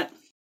needs that.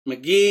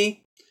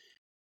 McGee,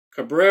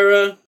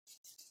 Cabrera,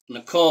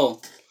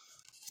 Nicole.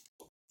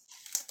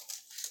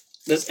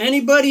 Does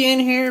anybody in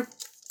here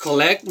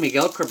collect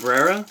Miguel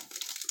Cabrera?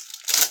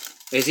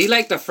 Is he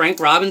like the Frank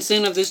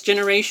Robinson of this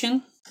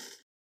generation?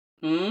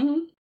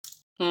 Julio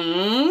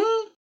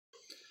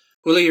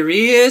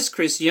Urias,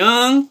 Chris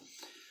Young,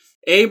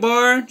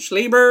 Abar,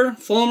 Schleber,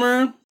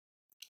 Fulmer,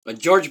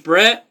 George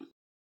Brett.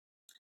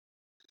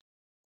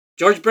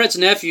 George Brett's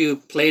nephew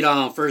played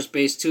on first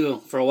base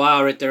too for a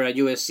while right there at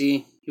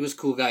USC. He was a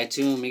cool guy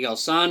too. Miguel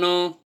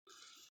Sano,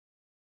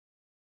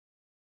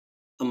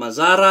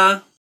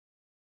 Amazara,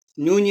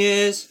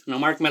 Nunez,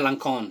 and Mark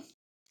Melancon.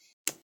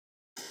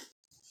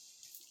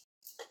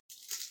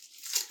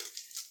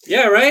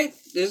 Yeah, right?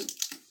 Because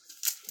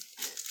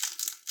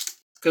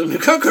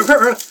Miguel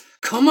Cabrera,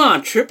 come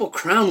on, Triple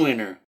Crown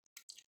winner.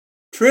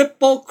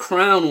 Triple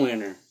Crown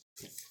winner.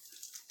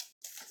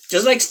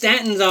 Just like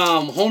Stanton's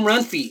home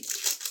run feat.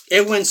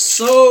 It went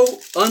so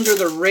under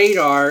the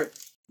radar.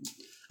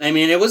 I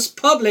mean, it was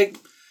public,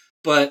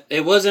 but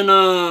it wasn't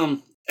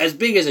as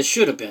big as it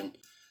should have been.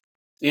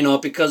 You know,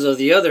 because of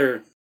the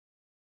other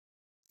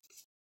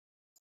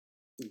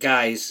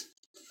guys.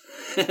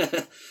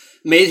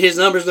 Made his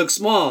numbers look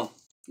small,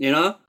 you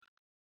know?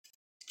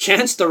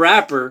 Chance the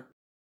Rapper.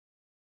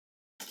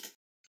 If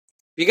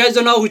you guys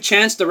don't know who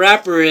Chance the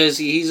Rapper is,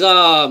 he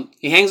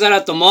hangs out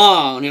at the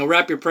mall and he'll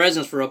wrap your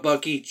presents for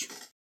 $1 each.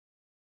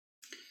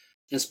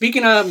 And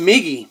speaking of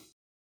Miggy,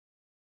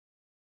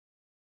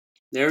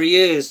 there he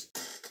is.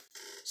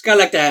 He's got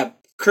like that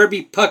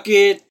Kirby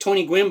Puckett,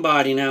 Tony Gwynn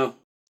body now.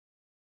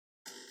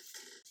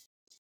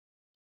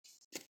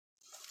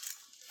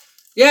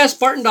 Yeah,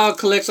 Spartan Dog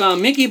collects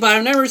Mickey, but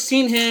I've never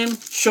seen him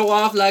show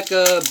off like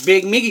a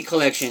big Miggy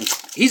collection.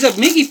 He's a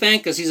Miggy fan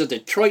because he's a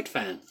Detroit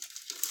fan.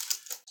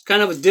 It's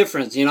kind of a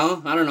difference, you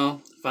know? I don't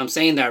know if I'm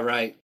saying that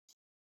right.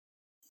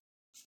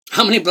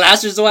 How many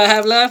blasters do I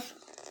have left?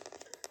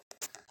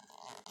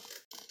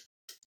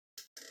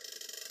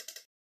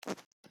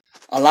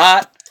 A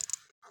lot.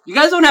 You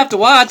guys don't have to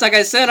watch. Like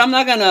I said, I'm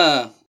not going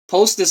to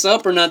post this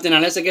up or nothing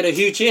unless I get a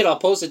huge hit. I'll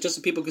post it just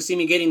so people can see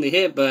me getting the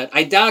hit, but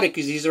I doubt it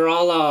because these are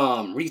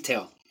all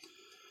retail.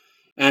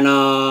 And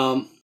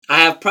I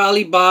have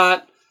probably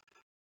bought,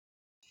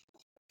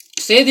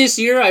 say this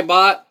year I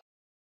bought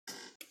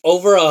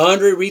over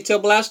 100 retail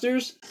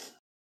blasters.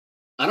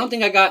 I don't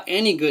think I got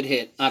any good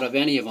hit out of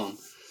any of them.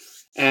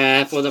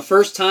 And for the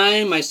first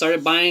time, I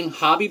started buying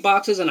hobby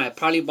boxes, and I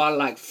probably bought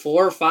like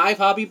 4 or 5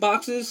 hobby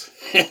boxes.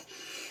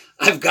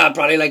 I've got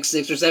probably like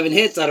 6 or 7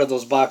 hits out of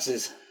those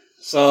boxes.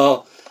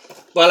 So,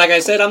 but like I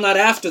said, I'm not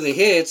after the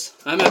hits.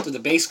 I'm after the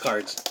base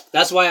cards.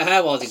 That's why I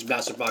have all these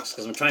blaster boxes,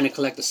 because I'm trying to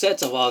collect the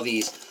sets of all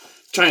these.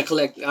 Trying to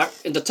collect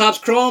in the Topps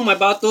Chrome. I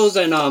bought those,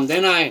 and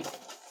then I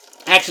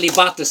actually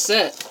bought the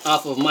set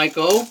off of Mike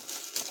O.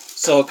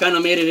 So it kind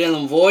of made it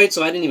in void,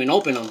 so I didn't even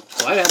open them.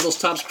 So I had those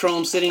Topps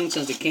Chrome sitting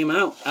since they came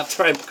out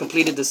after I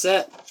completed the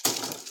set.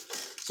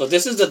 So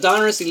this is the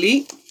Donruss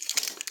Elite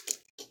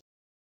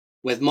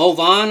with Mo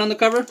Vaughn on the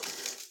cover.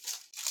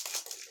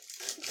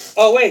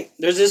 Oh wait,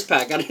 there's this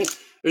pack. There's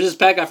this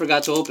pack I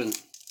forgot to open.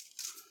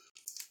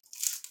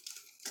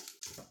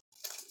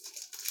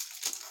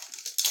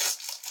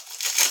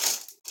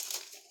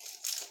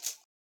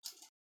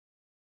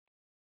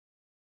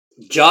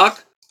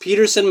 Jock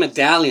Peterson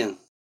medallion.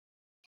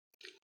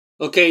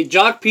 Okay,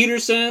 Jock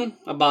Peterson,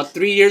 about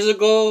 3 years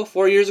ago,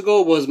 4 years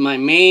ago, was my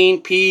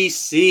main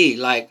PC.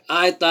 Like,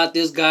 I thought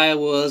this guy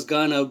was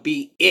gonna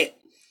be it.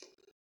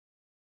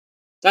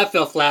 That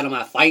fell flat on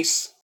my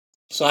face.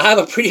 So I have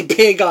a pretty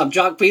big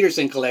Jock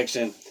Peterson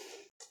collection.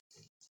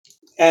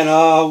 And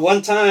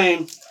one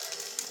time,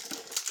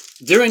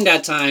 during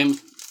that time,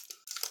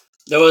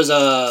 there was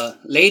a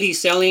lady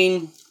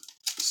selling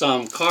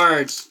some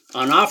cards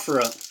on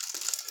OfferUp.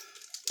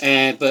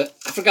 But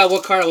I forgot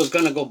what card I was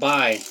gonna go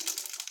buy.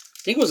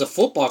 I think it was a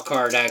football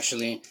card,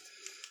 actually.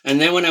 And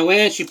then when I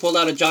went, she pulled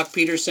out a Jock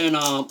Peterson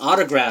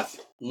autograph,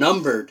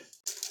 numbered.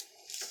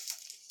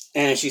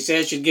 And she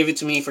said she'd give it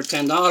to me for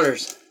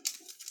 $10.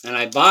 And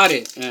I bought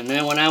it. And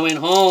then when I went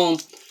home,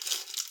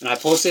 and I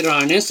posted it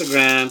on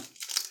Instagram,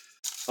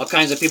 all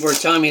kinds of people were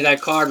telling me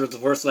that card was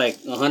worth like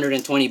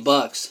 120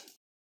 bucks.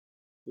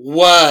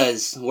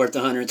 Was worth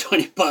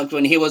 120 bucks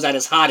when he was at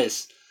his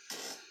hottest.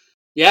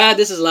 Yeah,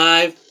 this is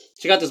live.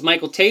 Check out this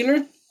Michael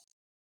Taylor.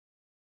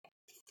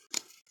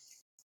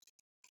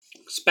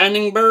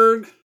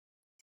 Spangenberg,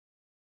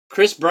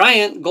 Chris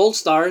Bryant, Gold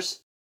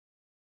Stars.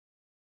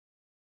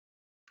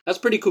 That's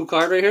a pretty cool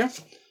card right here.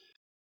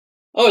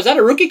 Oh, is that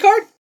a rookie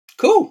card?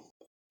 Cool.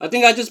 I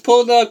think I just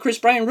pulled a Chris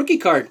Bryant rookie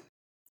card.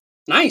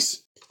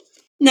 Nice.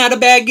 Not a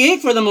bad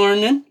gig for the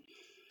morning.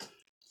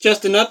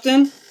 Justin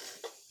Upton.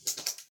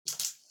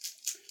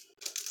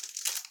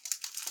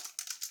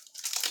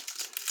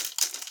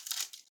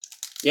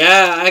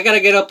 Yeah, I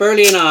gotta get up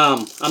early and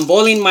I'm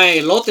boiling my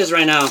elotes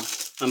right now.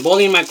 I'm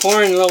boiling my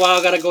corn. In a little while,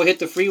 I gotta go hit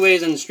the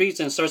freeways and the streets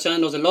and start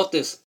selling those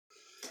elotes.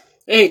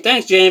 Hey,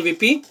 thanks,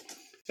 JMVP.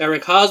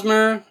 Eric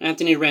Hosmer,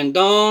 Anthony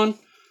Rendon.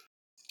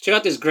 Check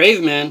out this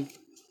grave, man.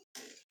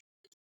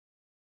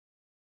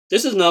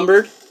 This is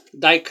numbered,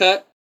 die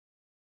cut.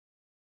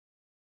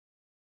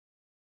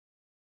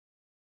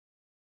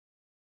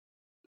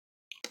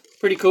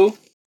 Pretty cool.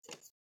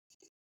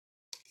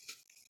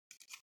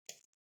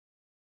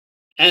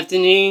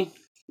 Anthony.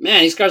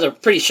 Man, these cards are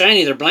pretty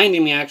shiny. They're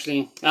blinding me,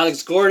 actually.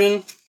 Alex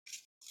Gordon.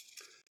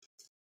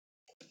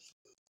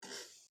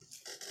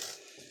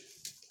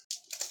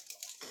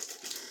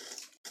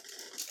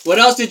 What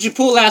else did you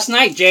pull last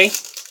night, Jay?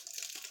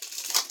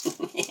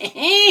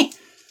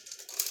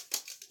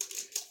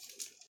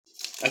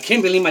 I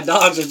can't believe my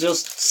dogs are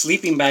just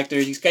sleeping back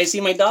there. You guys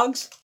see my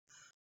dogs?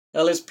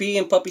 LSP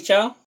and Puppy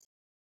Chow.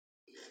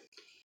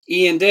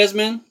 Ian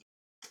Desmond.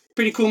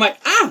 Pretty cool, Mike.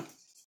 Ah!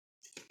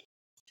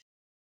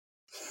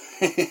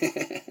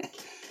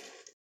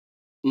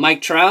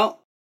 Mike Trout.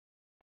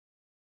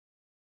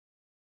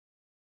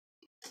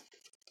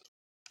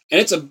 And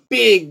it's a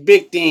big,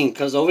 big thing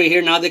because over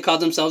here now they call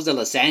themselves the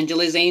Los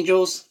Angeles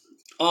Angels.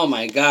 Oh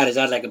my God, is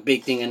that like a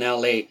big thing in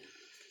LA?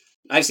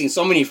 I've seen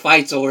so many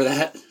fights over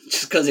that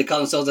just because they call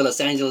themselves the Los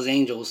Angeles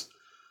Angels.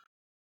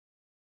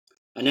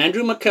 And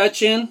Andrew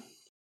McCutchen.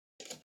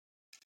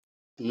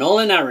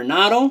 Nolan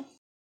Arenado.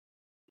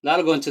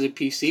 That'll go into the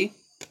PC.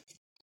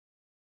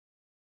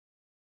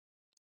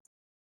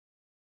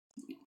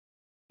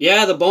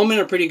 Yeah, the Bowman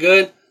are pretty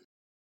good.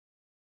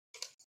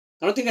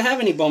 I don't think I have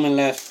any Bowman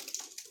left.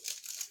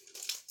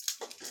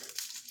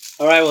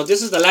 Alright, well,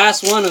 this is the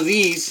last one of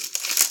these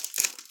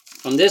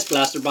from this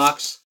blaster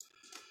box.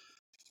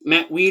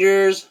 Matt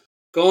Wieters,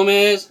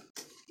 Gomez,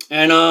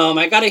 and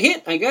I got a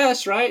hit, I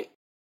guess, right?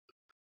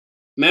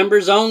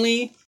 Members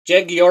only,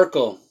 Jed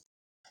Giorco.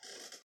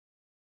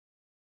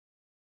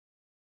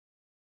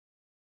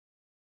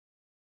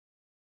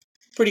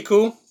 Pretty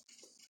cool.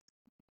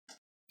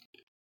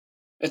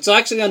 It's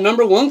actually a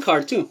 #1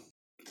 card, too.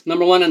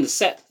 #1 in the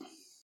set.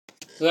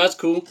 So that's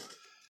cool.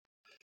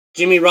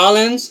 Jimmy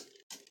Rollins,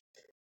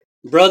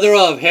 brother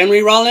of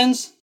Henry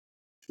Rollins,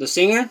 the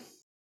singer.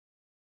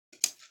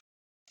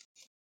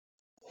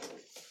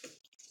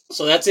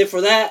 So that's it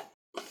for that.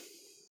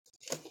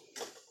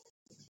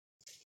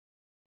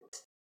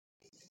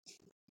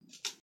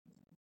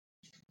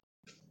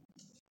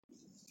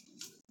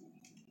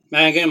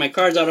 Man, getting my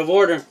cards out of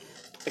order.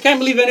 I can't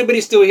believe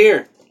anybody's still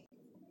here.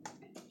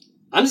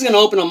 I'm just going to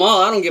open them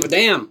all. I don't give a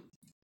damn.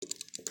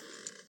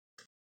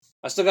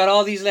 I still got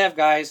all these left,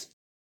 guys.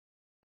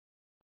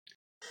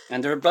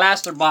 And they're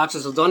blaster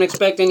boxes, so don't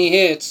expect any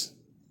hits.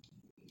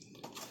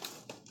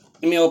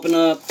 Let me open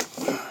up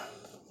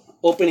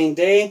opening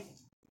day.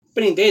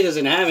 Opening day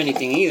doesn't have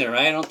anything either,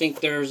 right? I don't think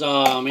there's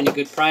any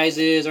good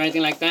prizes or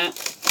anything like that.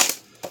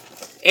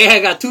 Hey,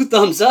 I got 2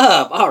 thumbs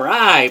up. All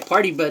right,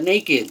 party but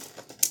naked.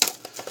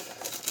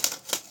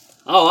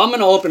 Oh, I'm going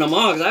to open them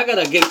all because I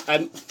got to get...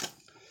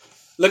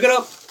 look it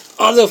up.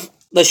 All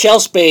the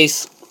shelf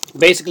space,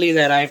 basically,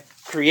 that I've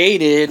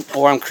created,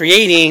 or I'm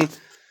creating,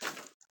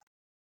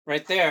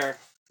 right there.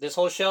 This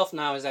whole shelf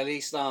now is at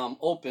least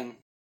open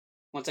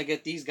once I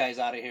get these guys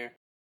out of here.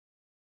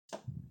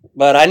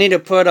 But I need to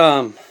put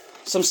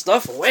some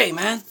stuff away,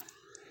 man.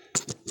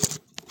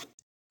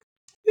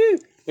 Whew.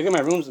 Look at my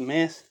room's a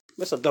mess.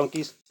 What's up,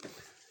 donkeys?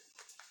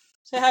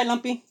 Say hi,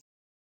 Lumpy.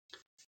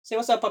 Say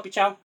what's up, Puppy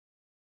Chow.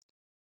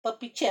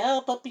 Puppy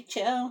Chow, Puppy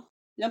Chow.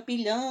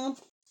 Lumpy Lump.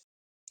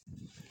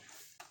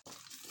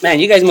 Man,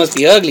 you guys must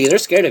be ugly. They're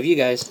scared of you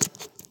guys.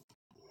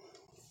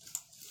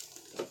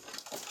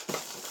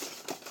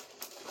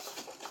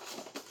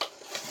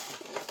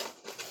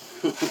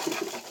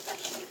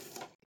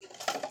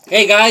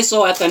 Hey guys,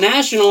 so at the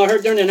National, I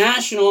heard during the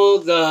National,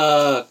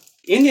 the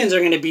Indians are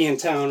going to be in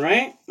town,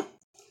 right?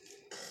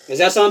 Is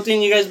that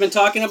something you guys been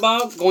talking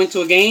about? Going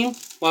to a game?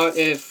 Well,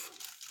 if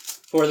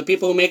for the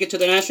people who make it to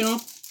the National?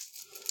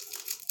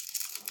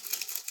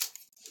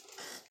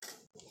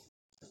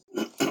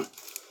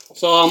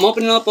 So I'm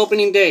opening up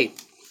opening day.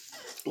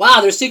 Wow,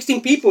 there's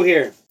 16 people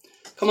here.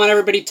 Come on,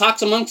 everybody,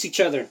 talks amongst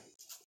each other.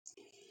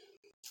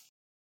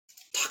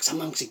 Talks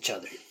amongst each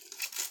other.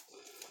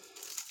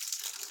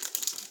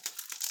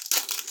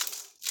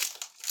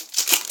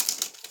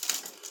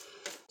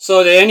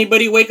 So did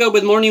anybody wake up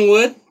with morning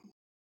wood?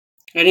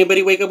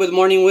 Anybody wake up with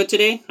morning wood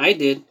today? I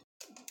did.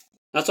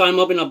 That's why I'm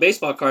opening up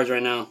baseball cards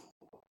right now.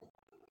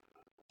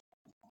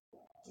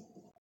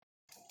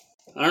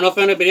 I don't know if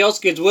anybody else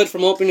gets wood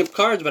from opening up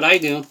cards, but I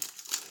do.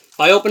 If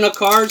I open up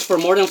cards for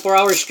more than 4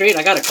 hours straight,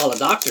 I gotta call a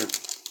doctor.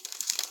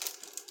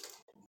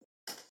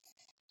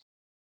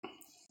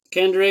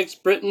 Kendricks,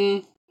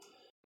 Britton.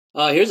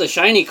 Here's a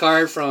shiny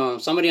card from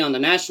somebody on the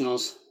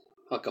Nationals.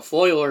 Like a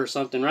foil or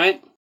something,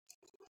 right?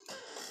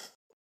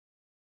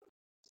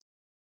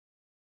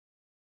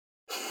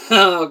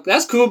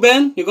 That's cool,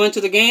 Ben. You're going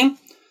to the game?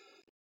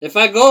 If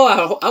I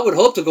go, I would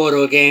hope to go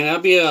to a game.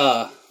 That'd be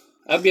a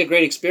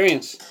great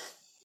experience.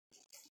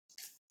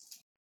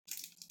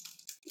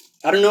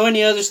 I don't know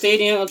any other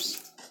stadiums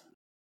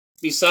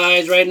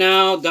besides right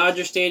now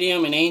Dodger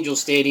Stadium and Angel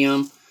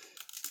Stadium.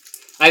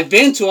 I've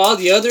been to all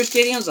the other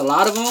stadiums, a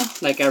lot of them,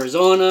 like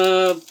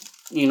Arizona,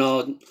 you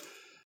know,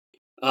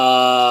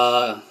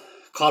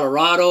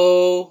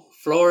 Colorado,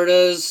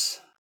 Florida's,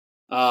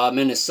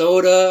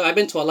 Minnesota. I've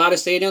been to a lot of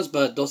stadiums,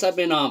 but those have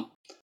been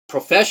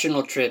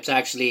professional trips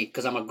actually,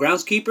 because I'm a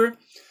groundskeeper,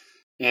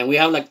 and we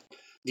have like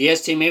the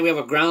STMA. We have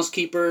a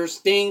groundskeepers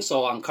thing.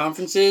 So on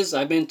conferences,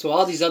 I've been to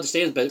all these other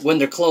stadiums, but when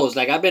they're closed,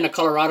 like I've been to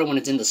Colorado when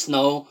it's in the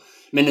snow,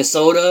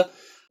 Minnesota,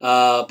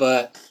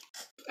 but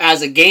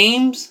as a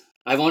games,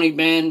 I've only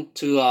been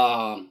to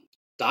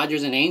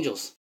Dodgers and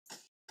Angels.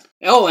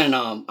 Oh, and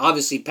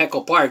obviously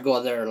Petco Park,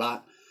 go there a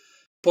lot.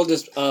 Pulled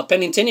this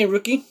Benintendi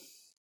rookie.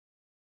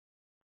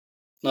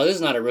 No, this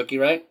is not a rookie,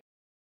 right?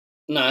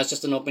 No, it's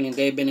just an opening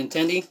day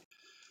Benintendi.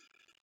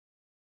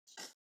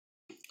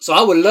 So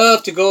I would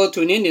love to go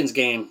to an Indians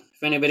game.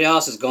 If anybody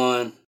else is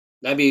going,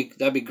 that'd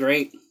be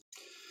great.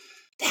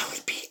 That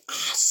would be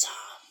awesome.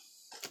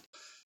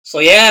 So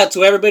yeah,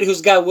 to everybody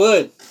who's got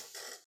wood,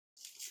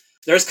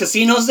 there's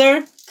casinos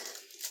there.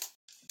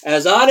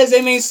 As odd as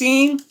it may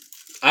seem,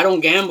 I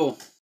don't gamble.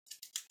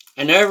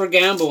 I never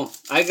gamble.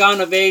 I've gone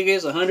to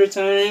Vegas 100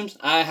 times.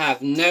 I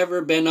have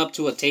never been up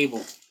to a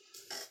table.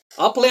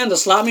 I'll play on the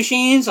slot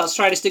machines. I'll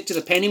try to stick to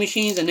the penny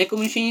machines and nickel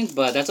machines,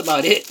 but that's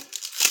about it.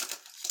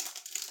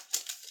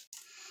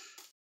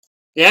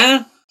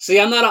 Yeah? See,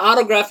 I'm not an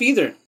autograph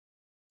either.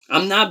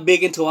 I'm not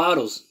big into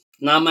autos.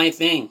 Not my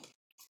thing.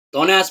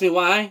 Don't ask me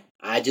why.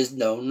 I just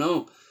don't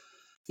know.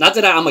 Not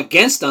that I'm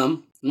against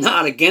them.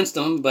 Not against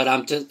them, but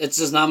it's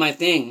just not my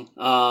thing.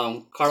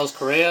 Carlos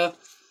Correa.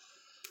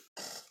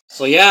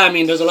 So yeah, I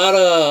mean, there's a lot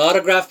of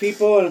autograph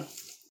people.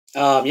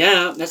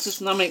 Yeah, that's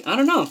just not my... I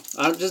don't know.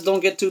 I just don't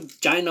get too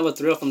giant of a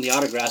thrill from the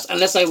autographs.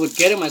 Unless I would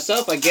get it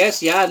myself, I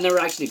guess. Yeah, I've never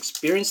actually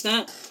experienced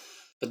that.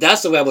 But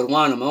that's the way I would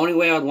want them. The only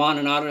way I would want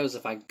an autograph is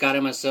if I got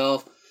it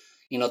myself.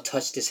 You know,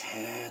 touched his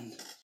hand.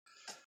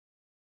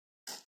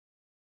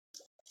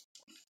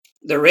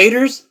 The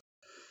Raiders.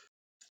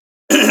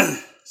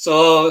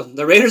 So,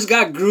 the Raiders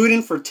got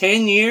Gruden for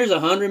 10 years,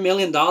 $100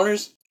 million.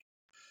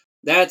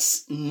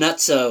 That's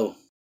nutso.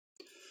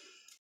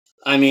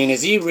 I mean,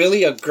 is he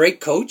really a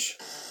great coach?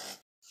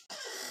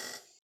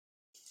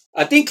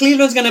 I think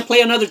Cleveland's going to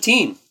play another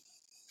team.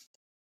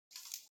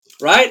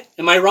 Right?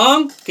 Am I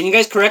wrong? Can you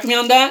guys correct me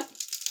on that?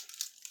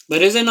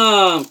 But isn't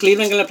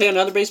Cleveland going to play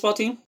another baseball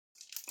team?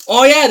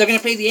 Oh, yeah, they're going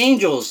to play the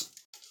Angels.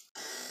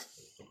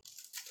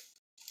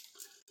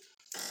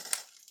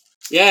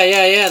 Yeah,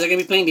 they're going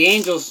to be playing the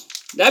Angels.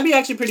 That'd be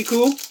actually pretty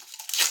cool.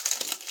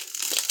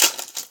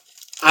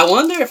 I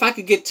wonder if I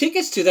could get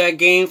tickets to that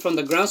game from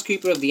the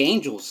groundskeeper of the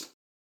Angels.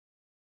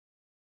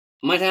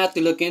 Might have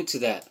to look into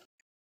that,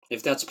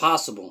 if that's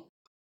possible.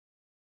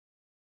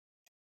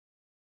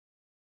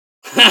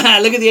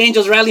 Look at the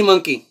Angels rally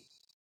monkey.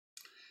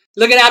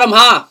 Look at Adam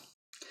Ha.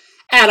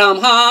 Adam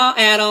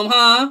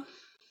Ha.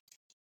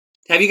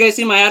 Have you guys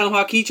seen my Adam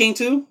Ha keychain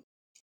too?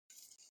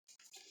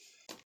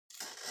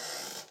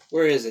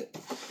 Where is it?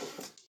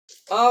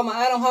 Oh, my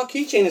Adam Ha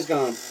keychain is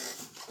gone.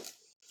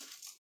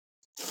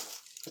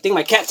 I think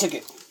my cat took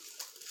it.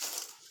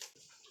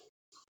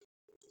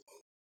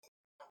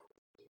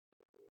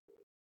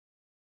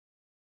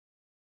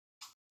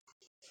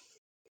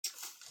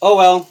 Oh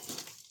well.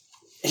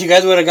 You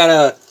guys would have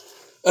got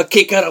a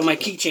kick out of my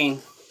keychain.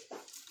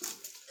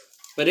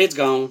 But it's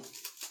gone.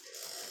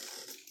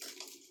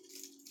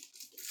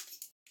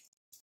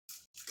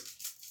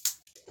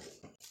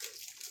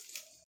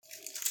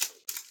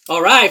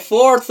 Alright,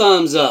 4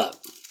 thumbs up.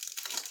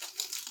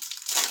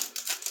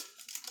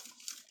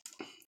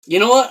 You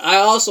know what? I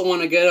also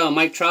want to get a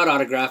Mike Trout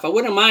autograph. I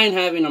wouldn't mind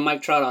having a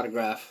Mike Trout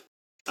autograph.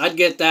 I'd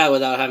get that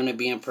without having to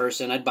be in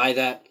person. I'd buy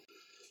that.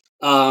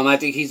 I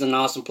think he's an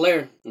awesome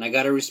player, and I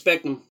gotta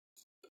respect him.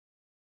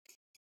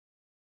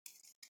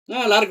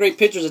 A lot of great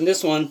pictures in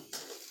this one.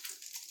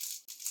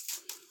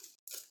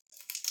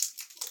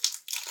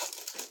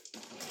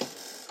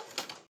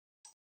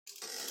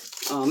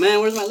 Oh man,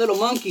 where's my little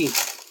monkey?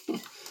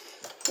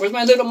 Where's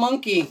my little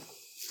monkey?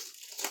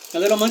 My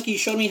little monkey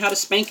showed me how to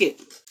spank it.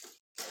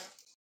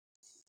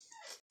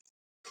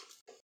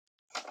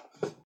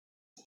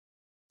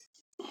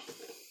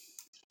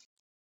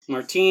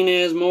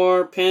 Martinez,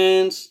 Moore,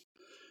 Pence,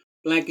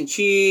 Blank and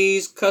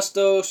Cheese,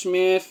 Custo,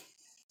 Smith.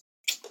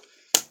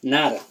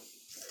 Nada.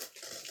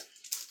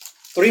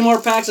 3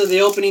 more packs of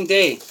the opening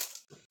day.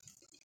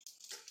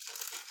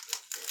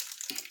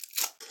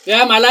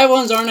 Yeah, my live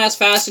ones aren't as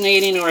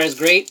fascinating or as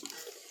great.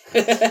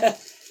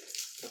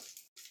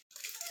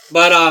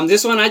 But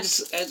this one, I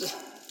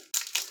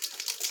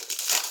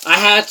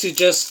had to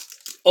just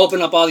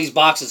open up all these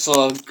boxes.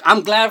 So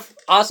I'm glad,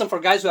 awesome for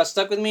guys who have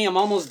stuck with me. I'm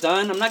almost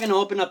done. I'm not going to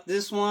open up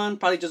this one.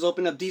 Probably just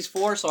open up these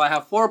 4. So I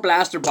have 4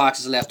 blaster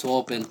boxes left to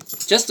open.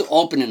 Just to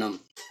open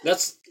them.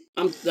 That's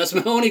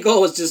my only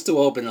goal, was just to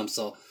open them.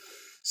 So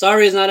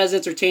Sorry it's not as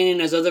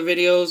entertaining as other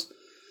videos.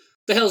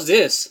 What the hell's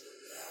this?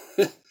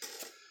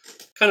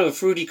 Kind of a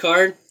fruity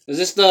card. Is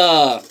this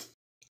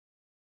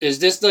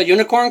the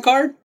unicorn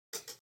card?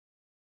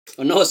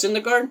 Oh no, it's in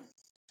the card?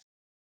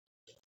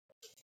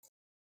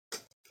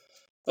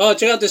 Oh,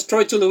 check out this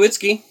Troy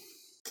Tulowitzki.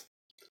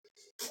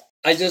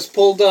 I just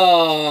pulled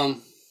the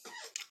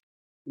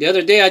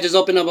other day I just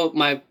opened up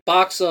my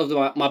box of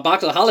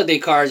holiday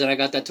cards and I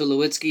got that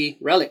Tulowitzki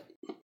relic.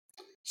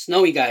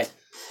 Snowy guy.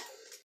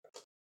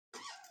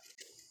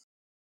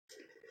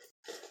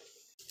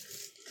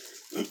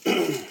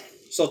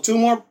 So 2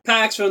 more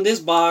packs from this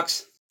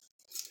box.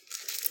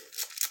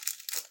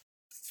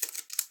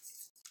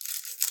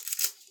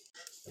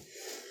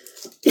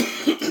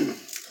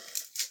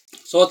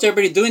 So what's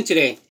everybody doing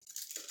today?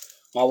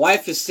 My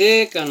wife is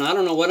sick and I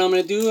don't know what I'm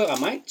going to do. I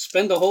might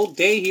spend the whole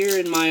day here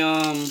in my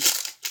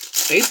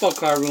baseball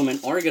card room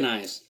and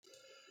organize.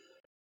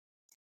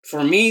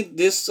 For me,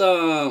 this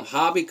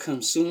hobby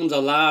consumes a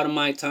lot of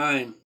my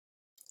time.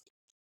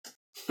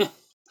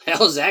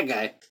 Hell's that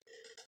guy?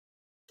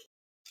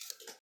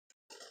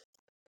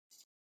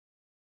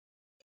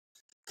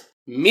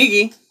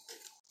 Miggy.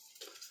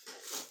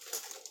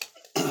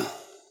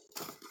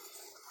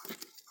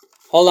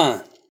 Hold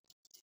on.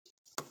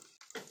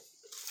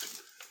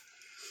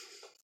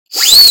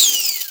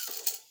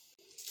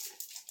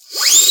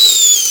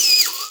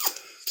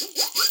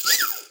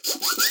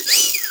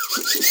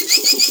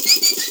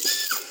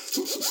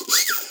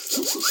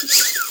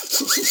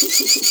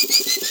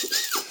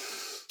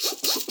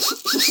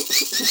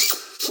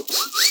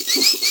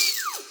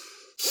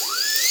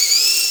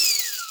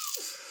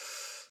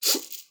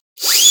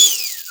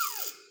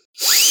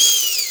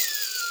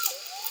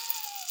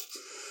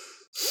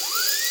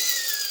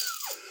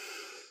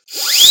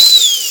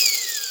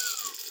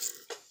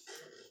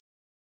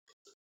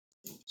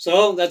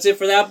 So that's it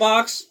for that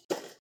box.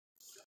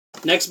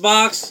 Next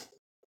box,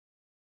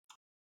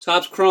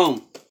 Topps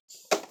Chrome.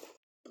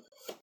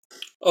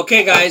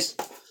 Okay, guys,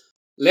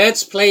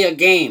 let's play a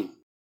game.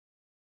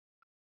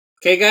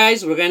 Okay,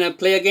 guys, we're gonna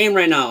play a game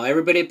right now.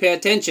 Everybody, pay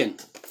attention.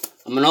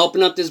 I'm gonna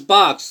open up this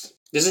box.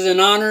 This is in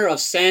honor of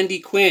Sandy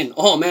Quinn.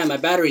 Oh man, my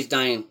battery's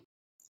dying.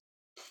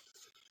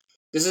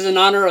 This is in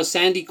honor of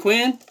Sandy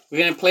Quinn.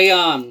 We're gonna play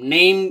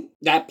Name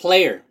That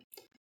Player.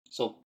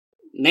 So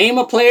name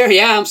a player.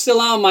 Yeah, I'm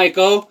still on,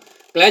 Michael.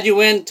 Glad you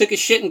went, took a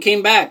shit, and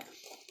came back.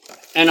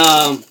 And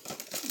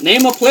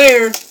name a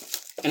player,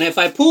 and if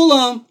I pull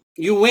him,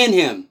 you win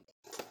him.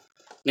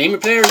 Name your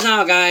players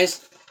now,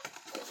 guys.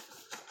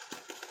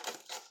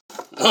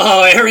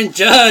 Oh, Aaron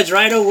Judge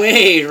right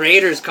away.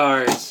 Raiders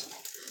cards.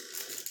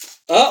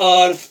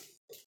 Uh-oh.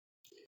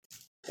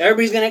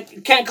 Everybody's gonna...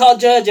 Can't call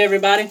Judge,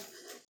 everybody.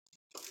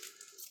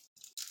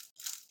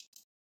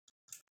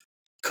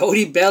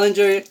 Cody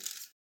Bellinger.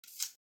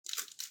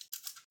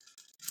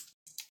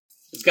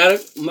 It's got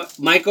a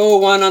Michael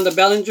 1 on the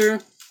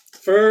Bellinger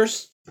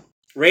first.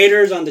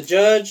 Raiders on the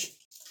Judge.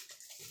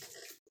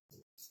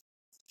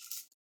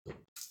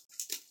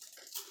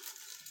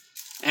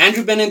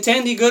 Andrew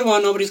Benintendi, good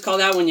one. Nobody's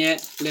called that one yet.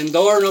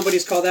 Lindor,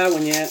 nobody's called that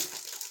one yet.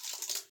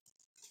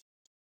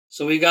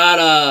 So we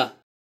got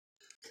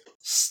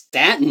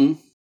Stanton.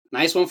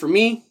 Nice one for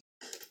me.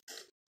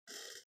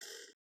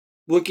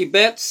 Mookie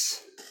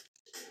Betts.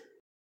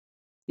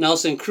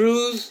 Nelson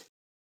Cruz.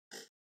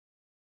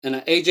 And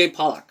an AJ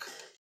Pollock.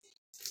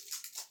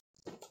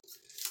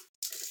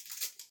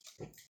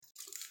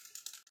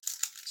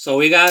 So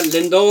we got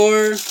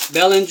Lindor,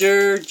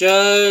 Bellinger,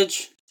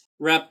 Judge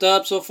wrapped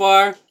up so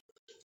far.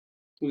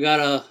 We got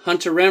a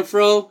Hunter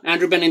Renfroe,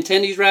 Andrew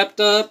Benintendi's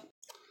wrapped up.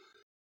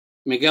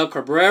 Miguel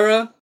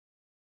Cabrera.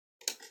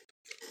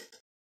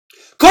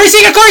 Corey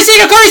Seager, Corey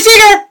Seager, Corey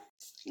Seager!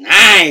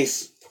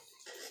 Nice!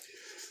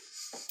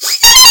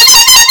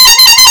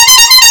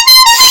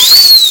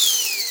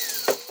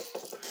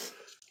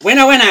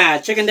 Winner, winner,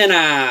 chicken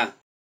dinner.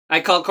 I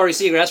call Corey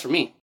Seager, that's for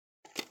me.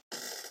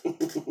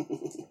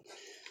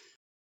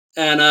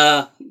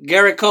 And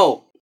Garrett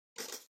Cole.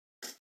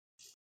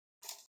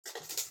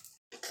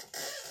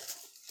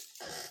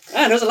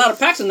 Man, there's a lot of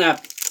packs in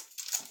that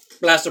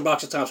blaster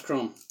box of Topps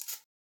Chrome.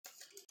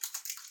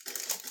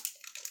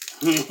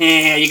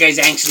 You guys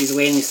anxiously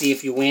waiting to see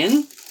if you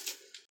win.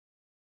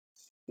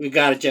 We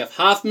got a Jeff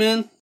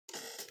Hoffman.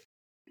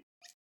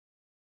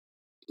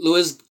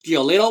 Luis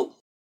Giolito.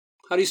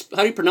 How do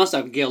you pronounce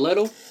that?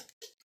 Giolito?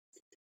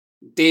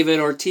 David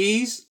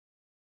Ortiz.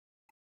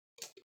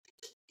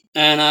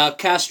 And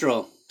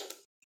Castro.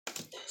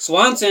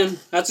 Swanson.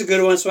 That's a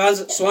good one.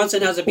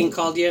 Swanson hasn't been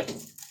called yet.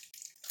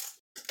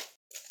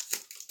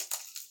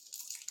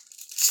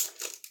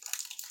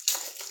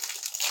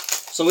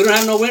 So we don't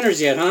have no winners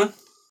yet, huh?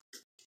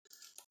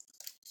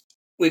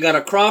 We got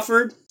a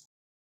Crawford.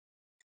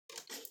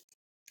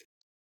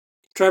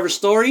 Trevor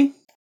Story.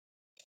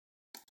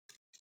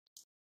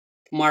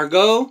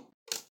 Margot.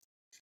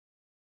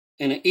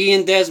 And an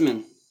Ian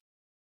Desmond.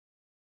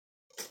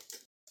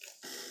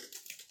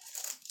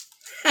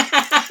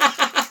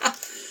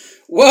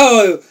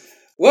 Whoa!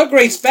 What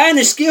great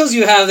Spanish skills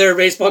you have there,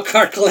 baseball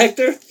card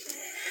collector.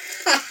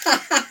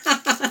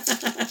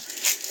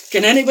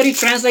 Can anybody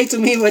translate to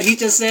me what he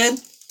just said?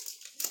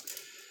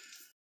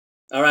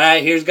 All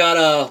right, here's got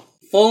a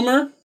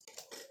Fulmer,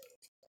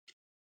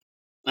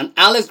 an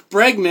Alex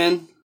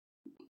Bregman.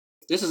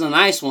 This is a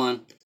nice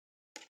one.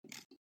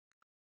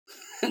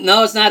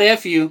 No, it's not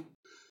FU.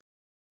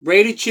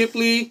 Brady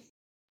Chipley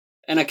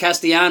and a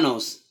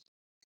Castellanos.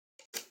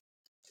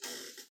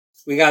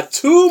 We got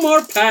 2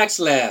 more packs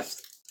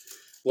left.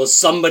 Will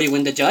somebody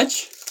win the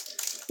Judge?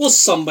 Will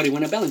somebody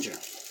win a Bellinger?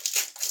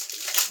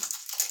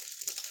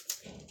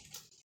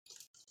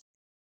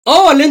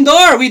 Oh, a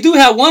Lindor. We do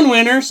have one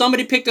winner.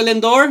 Somebody picked a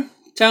Lindor.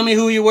 Tell me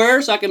who you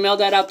were so I can mail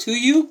that out to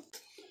you.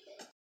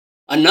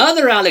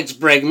 Another Alex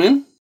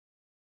Bregman.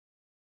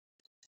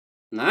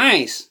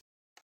 Nice.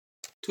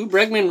 2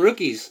 Bregman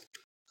rookies.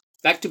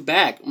 Back to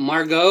back.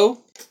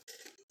 Margot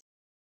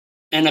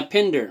and a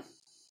Pinder.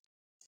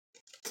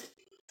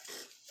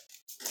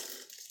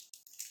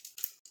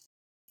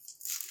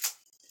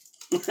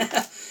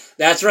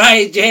 That's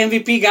right.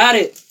 JMVP got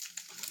it.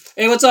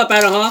 Hey, what's up,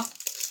 Adam Hall?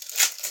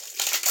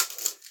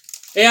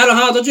 Hey, Adam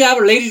Hall, don't you have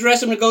a ladies'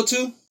 restroom to go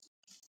to?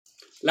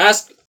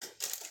 Last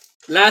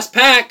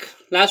pack.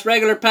 Last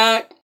regular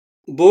pack.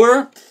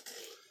 Boer.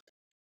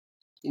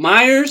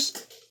 Myers.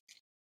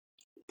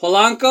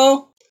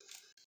 Polanco.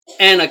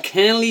 And a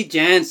Kenley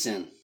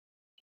Jansen.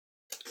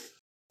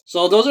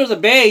 So those are the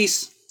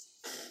base.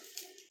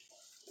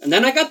 And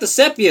then I got the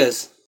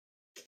sepias.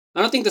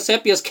 I don't think the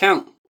sepias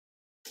count.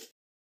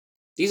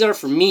 These are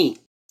for me.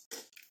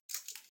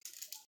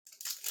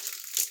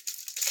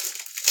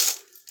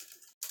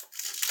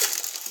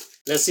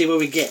 Let's see what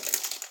we get.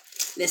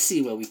 Let's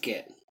see what we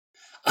get.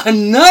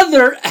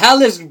 Another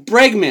Alex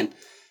Bregman.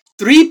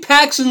 3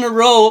 packs in a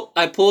row,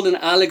 I pulled an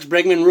Alex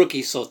Bregman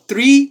rookie. So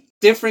 3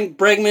 different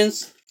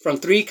Bregmans from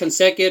 3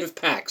 consecutive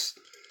packs.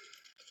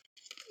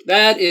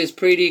 That is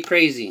pretty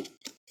crazy.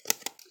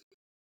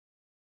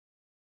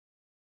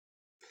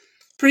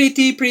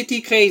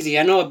 Pretty crazy.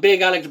 I know a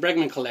big Alex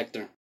Bregman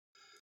collector.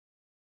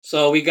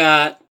 So we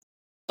got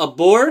a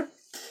Boer,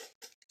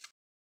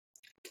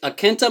 a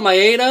Kenta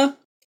Maeda,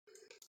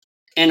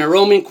 and a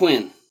Roman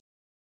Quinn.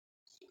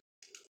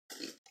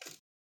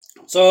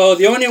 So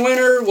the only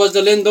winner was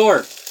the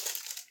Lindor.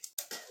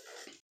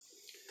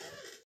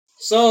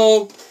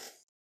 So,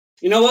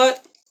 you know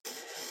what?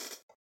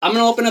 I'm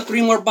going to open up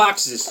 3 more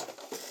boxes.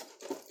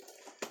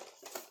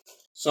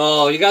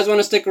 So you guys want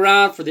to stick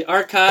around for the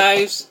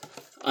archives,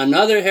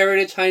 another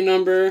Heritage high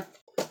number,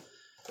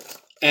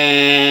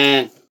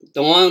 and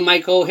the one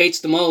Michael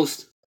hates the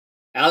most,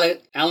 Allen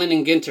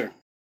and Ginter.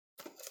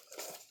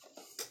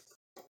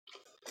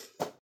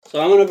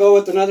 So I'm going to go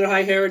with another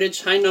high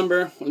Heritage high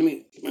number. Let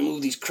me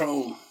remove these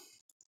chrome.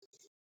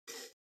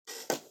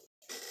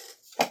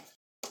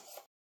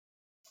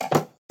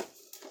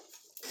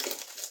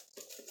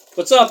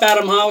 What's up,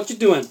 Adam Howe? What you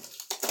doing?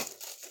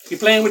 You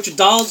playing with your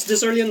dolls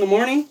this early in the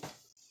morning?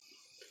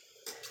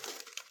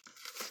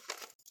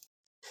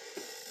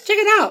 Check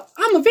it out.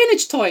 I'm a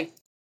vintage toy.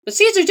 But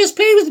Caesar just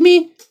played with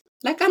me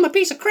like I'm a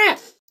piece of crap.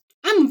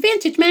 I'm a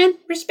vintage, man.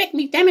 Respect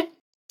me, damn it.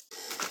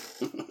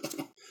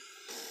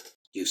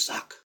 You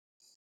suck.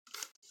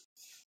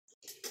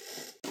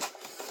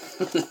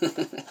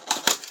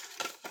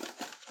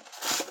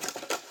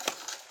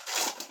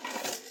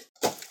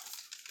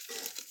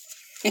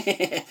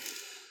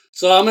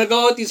 So I'm going to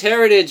go with these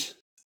Heritage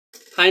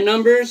high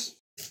numbers.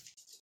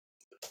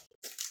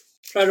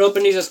 Try to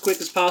open these as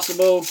quick as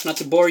possible, not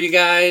to bore you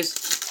guys.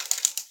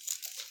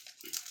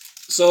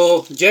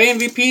 So,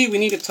 JMVP, we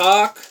need to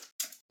talk.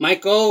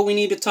 Michael, we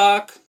need to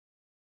talk.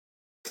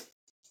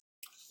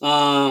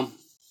 And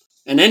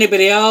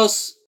anybody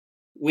else,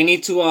 we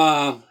need to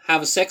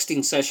have a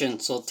sexting session.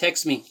 So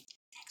text me.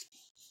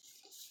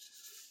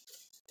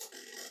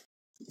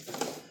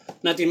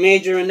 Nothing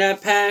major in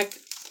that pack.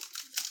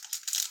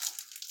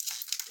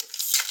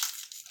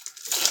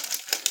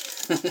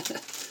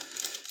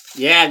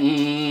 Yeah.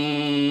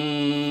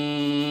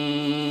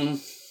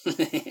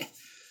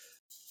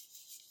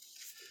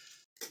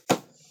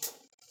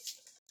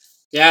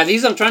 Yeah,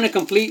 these I'm trying to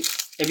complete.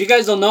 If you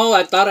guys don't know,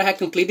 I thought I had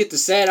completed the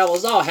set. I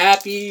was all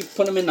happy,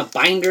 put them in the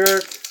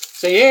binder.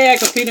 So yeah, I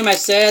completed my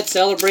set,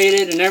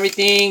 celebrated and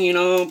everything, you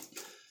know.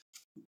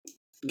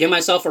 Give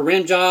myself a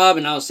rim job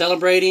and I was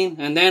celebrating.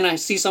 And then I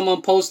see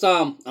someone post,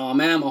 oh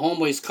man, my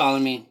homeboy's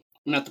calling me. I'm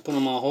going to have to put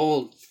him on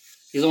hold.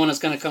 He's the one that's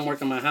going to come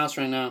work in my house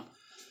right now.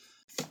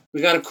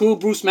 We got a cool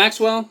Bruce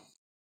Maxwell. I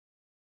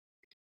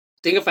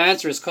think if I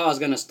answer his call, it's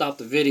going to stop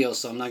the video,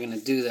 so I'm not going to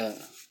do that.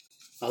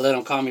 I'll let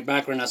him call me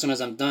back right now as soon as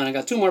I'm done. I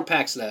got 2 more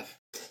packs left.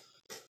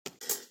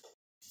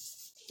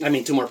 I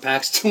mean, 2 more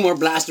packs. 2 more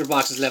blaster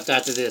boxes left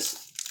after this.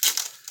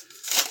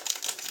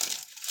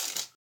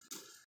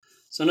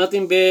 So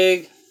nothing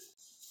big.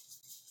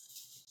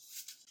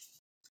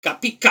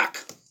 Got Peacock.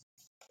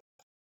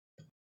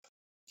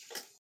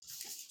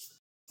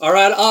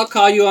 Alright, I'll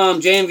call you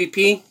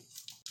JMVP.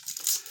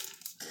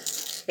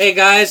 Hey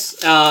guys,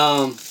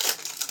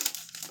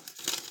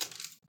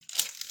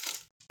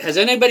 has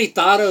anybody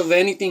thought of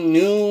anything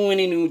new,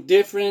 any new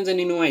difference,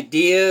 any new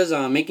ideas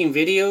on making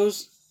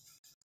videos?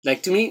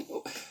 Like, to me,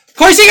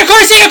 Corey Seager!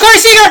 Corey Seager! Corey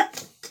Seager!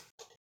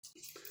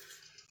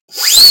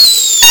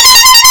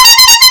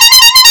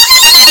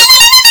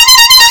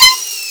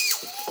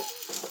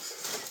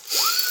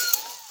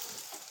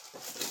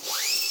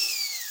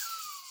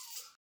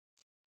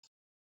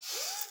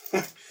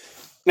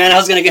 Man, I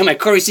was gonna get my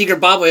Corey Seager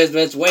bobbleheads,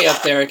 but it's way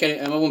up there.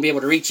 I won't be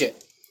able to reach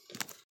it.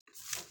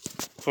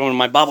 From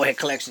my bobblehead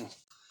collection.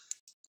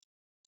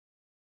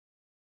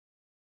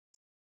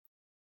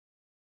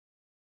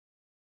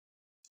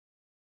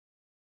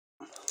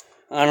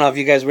 I don't know if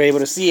you guys were able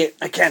to see it.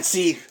 I can't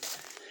see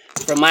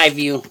from my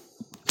view.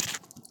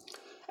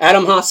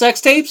 Adam Haas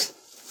sex tapes.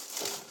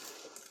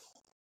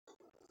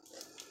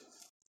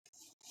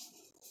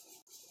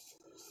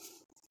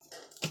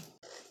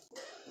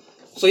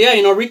 So yeah,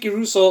 you know, Ricky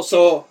Russo.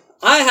 So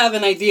I have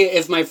an idea.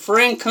 If my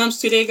friend comes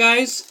today,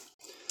 guys,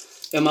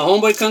 if my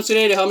homeboy comes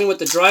today to help me with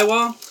the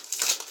drywall,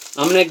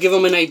 I'm going to give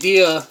him an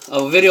idea of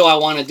a video I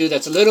want to do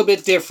that's a little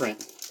bit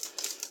different.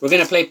 We're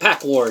going to play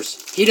Pack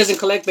Wars. He doesn't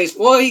collect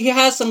baseball. Well, he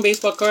has some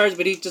baseball cards,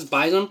 but he just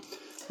buys them.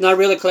 Not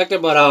really a collector,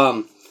 but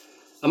I'm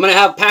going to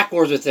have Pack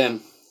Wars with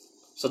him.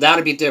 So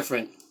that'll be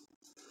different.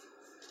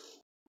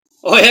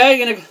 Oh yeah,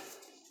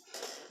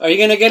 are you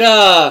going to get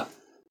a...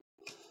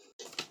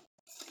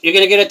 You're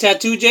going to get a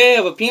tattoo, Jay,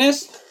 of a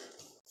penis?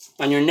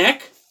 On your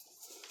neck?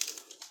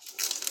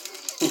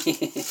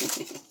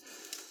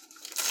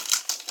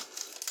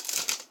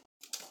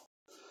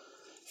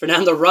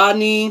 Fernando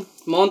Rodney,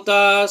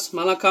 Montas,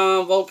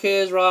 Malacon,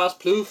 Volquez, Ross,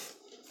 Plouffe.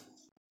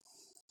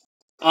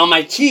 On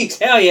my cheeks,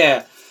 hell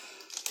yeah.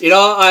 You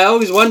know, I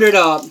always wondered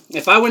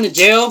if I went to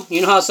jail,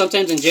 you know how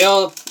sometimes in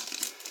jail,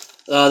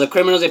 the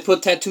criminals, they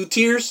put tattoo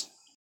tears?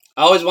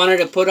 I always wanted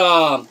to put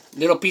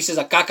little pieces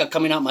of caca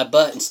coming out my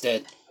butt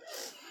instead.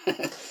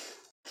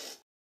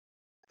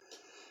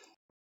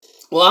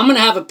 Well, I'm going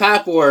to have a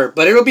Pack War,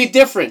 but it'll be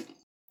different.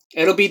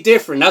 It'll be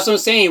different. That's what I'm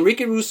saying.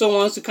 Ricky Russo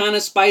wants to kind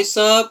of spice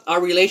up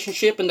our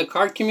relationship in the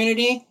card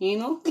community. You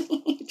know,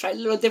 try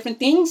little different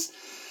things.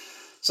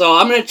 So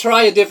I'm going to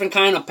try a different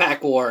kind of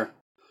Pack War.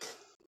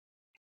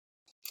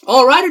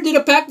 Oh, Ryder did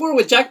a Pack War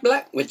with Jack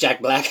Black. With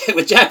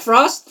Jack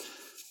Frost.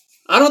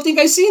 I don't think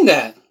I've seen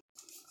that.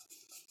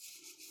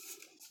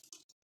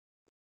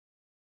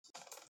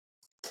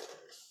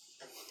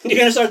 You're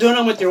going to start doing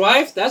them with your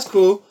wife? That's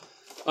cool.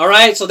 All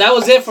right, so that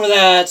was it for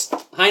that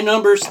high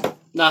numbers,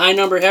 the high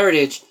number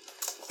heritage.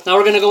 Now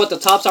we're going to go with the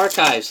Topps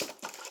Archives.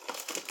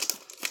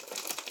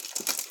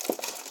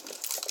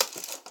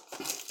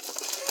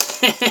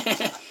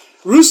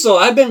 Russo,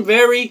 I've been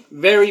very,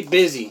 very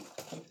busy.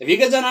 If you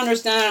guys don't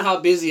understand how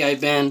busy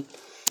I've been,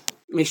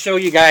 let me show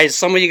you guys,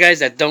 some of you guys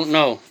that don't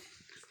know.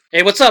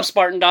 Hey, what's up,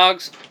 Spartan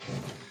dogs?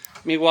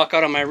 Let me walk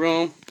out of my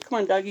room. Come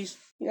on, doggies.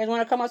 You guys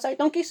want to come outside,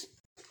 donkeys?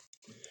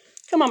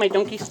 Come on, my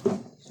donkeys.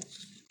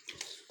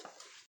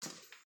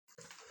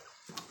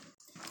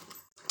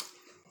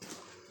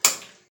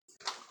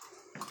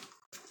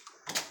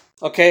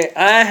 Okay,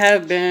 I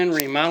have been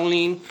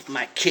remodeling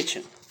my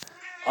kitchen.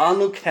 All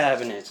new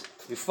cabinets.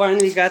 We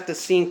finally got the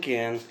sink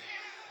in.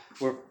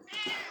 We're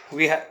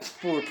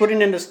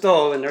putting in the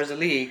stove and there's a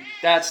leak.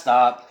 That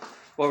stopped.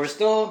 But we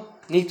still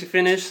need to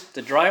finish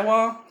the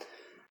drywall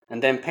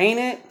and then paint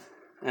it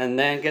and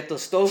then get the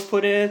stove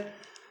put in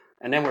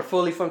and then we're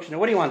fully functional.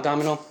 What do you want,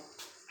 Domino?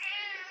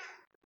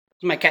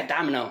 It's my cat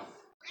Domino.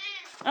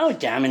 Oh,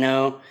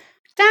 Domino.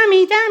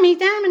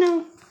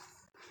 Domino.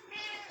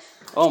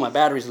 Oh, my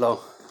battery's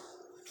low.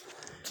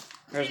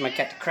 There's my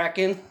cat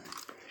Kraken.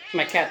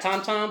 My cat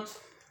Tom Tom.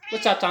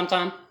 What's up, Tom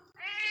Tom?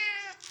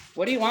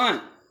 What do you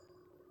want?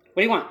 What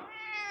do you want?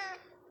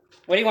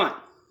 What do you want?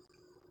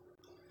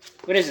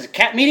 What is this, a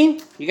cat meeting?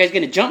 You guys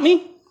gonna jump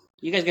me?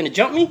 You guys gonna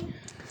jump me?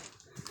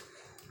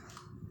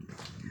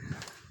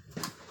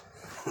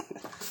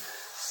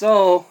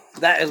 So,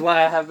 that is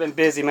why I have been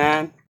busy,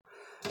 man.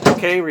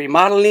 Okay,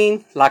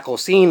 remodeling la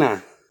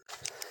cocina.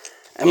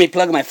 Let me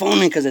plug my phone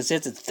in because it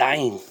says it's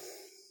dying.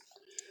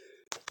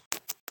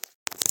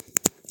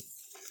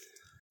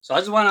 So I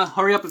just want to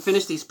hurry up and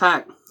finish these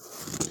packs.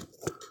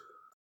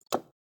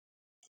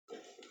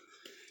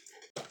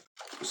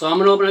 So I'm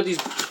going to open up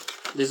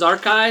these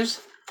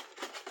archives.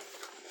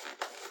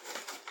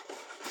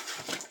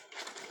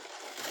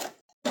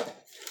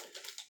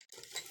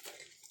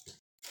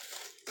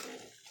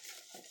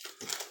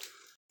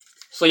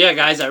 So yeah,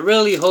 guys, I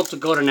really hope to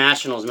go to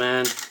nationals,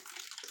 man.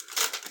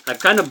 I've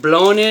kind of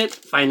blown it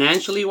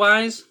financially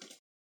wise,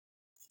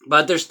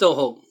 but there's still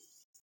hope.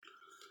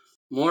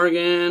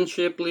 Morgan,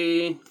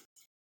 Shipley.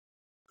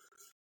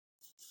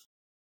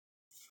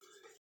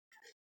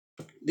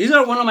 These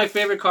are one of my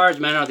favorite cards,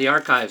 man, are the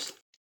archives.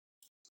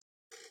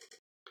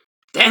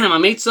 Damn,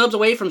 I'm 8 subs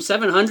away from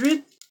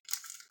 700?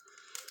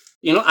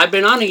 You know, I've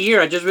been on a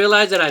year. I just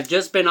realized that I've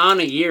just been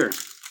on a year.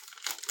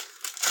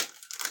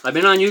 I've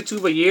been on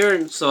YouTube a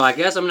year, so I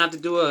guess I'm going to have to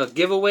do a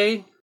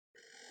giveaway.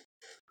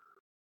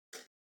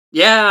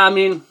 Yeah, I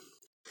mean,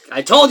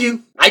 I told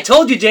you,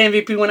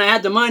 JMVP, when I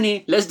had the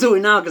money. Let's do it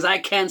now, because I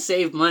can't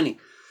save money.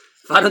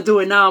 If I don't do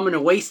it now, I'm going to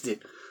waste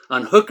it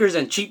on hookers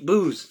and cheap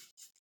booze.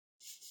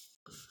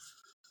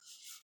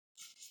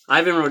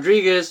 Ivan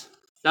Rodriguez.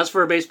 That's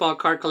for a baseball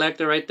card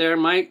collector right there,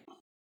 Mike.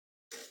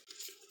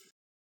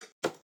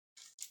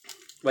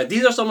 But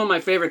these are some of my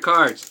favorite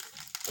cards.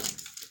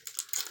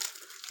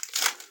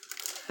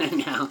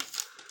 Now,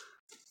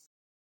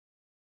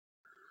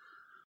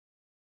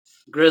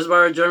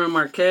 Grisbar, German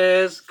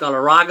Marquez,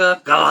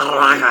 Galarraga.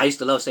 I used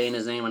to love saying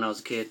his name when I was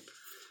a kid.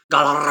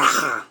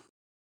 Galarraga.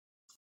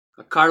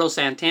 Carlos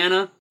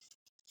Santana.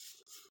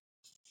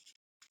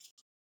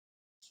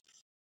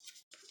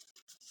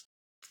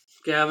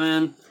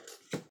 Gavin.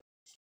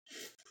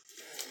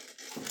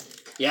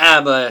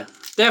 Yeah, but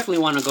definitely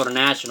want to go to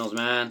Nationals,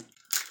 man.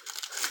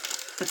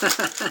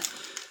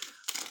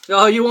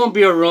 Oh, you won't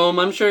be a roam.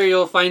 I'm sure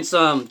you'll find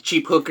some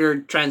cheap hooker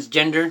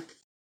transgender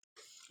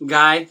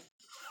guy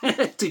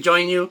to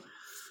join you.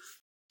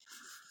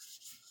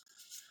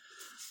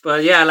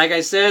 But yeah, like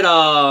I said,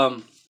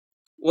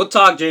 we'll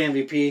talk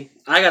JMVP.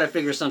 I gotta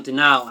figure something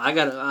out.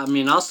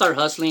 I'll start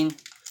hustling.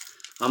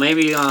 I'll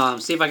maybe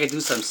see if I can do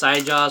some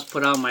side jobs,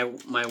 put out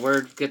my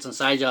word, get some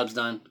side jobs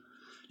done.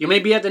 You may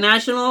be at the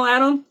National,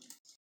 Adam?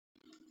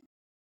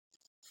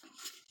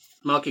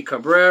 Malky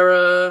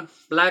Cabrera,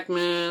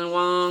 Blackman,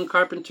 Wong,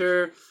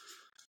 Carpenter.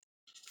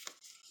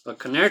 But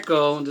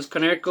Canerco, this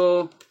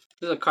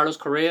is a Carlos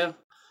Correa.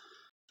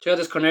 Check out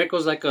this Canerco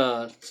is like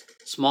a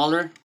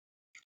smaller.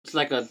 It's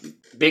like a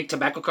big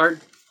tobacco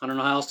card. I don't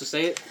know how else to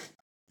say it.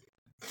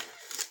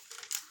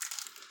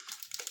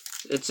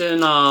 It's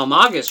in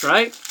August,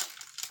 right?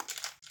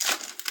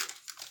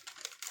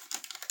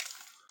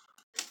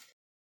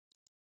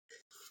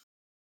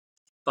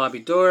 Bobby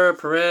Doerr,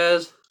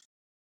 Perez,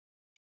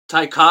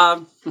 Ty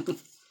Cobb.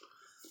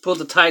 Pulled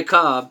the Ty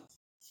Cobb.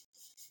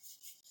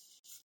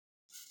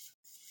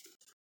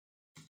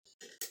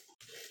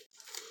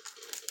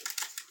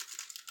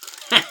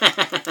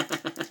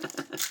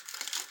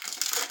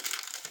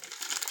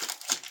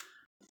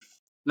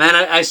 Man,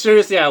 I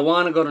seriously, I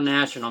want to go to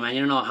National, man.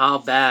 You don't know how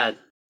bad.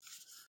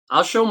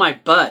 I'll show my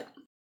butt.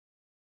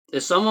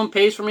 If someone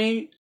pays for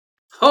me,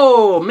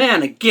 oh,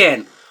 man,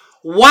 again.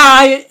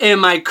 Why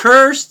am I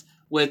cursed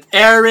with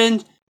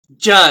Aaron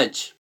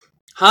Judge?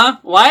 Huh?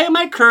 Why am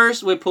I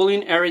cursed with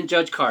pulling Aaron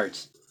Judge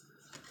cards?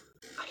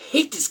 I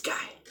hate this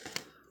guy.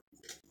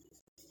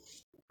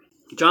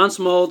 John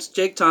Smoltz,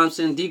 Jake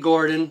Thompson, D.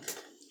 Gordon.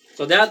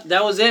 So that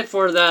was it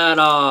for that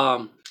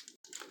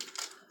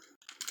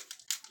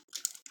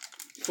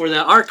for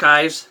the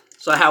archives.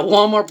 So I have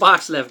one more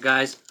box left,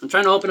 guys. I'm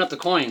trying to open up the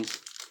coins.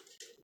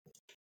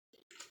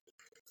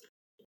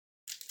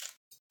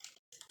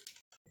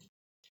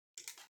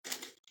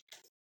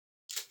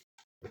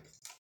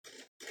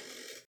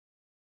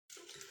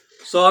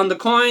 So on the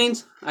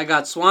coins, I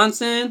got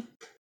Swanson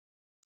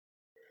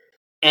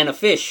and a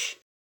fish.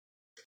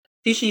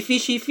 Fishy,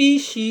 fishy,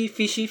 fishy,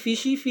 fishy,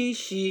 fishy,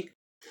 fishy.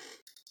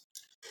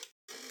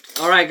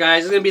 Alright,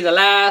 guys, it's going to be the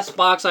last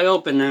box I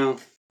open now.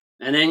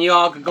 And then you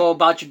all can go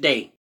about your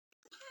day.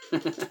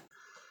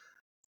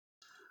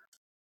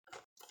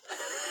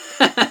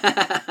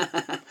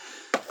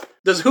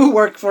 Does who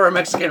work for a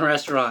Mexican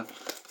restaurant?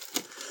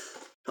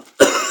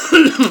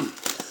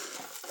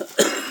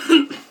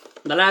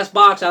 The last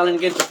box, Allen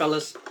Ginter,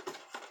 fellas.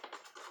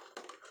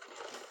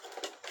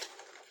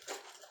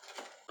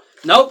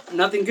 Nope,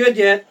 nothing good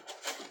yet.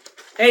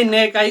 Hey,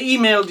 Nick, I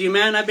emailed you,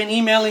 man. I've been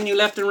emailing you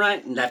left and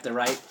right. Left and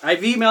right. I've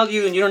emailed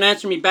you and you don't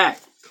answer me back.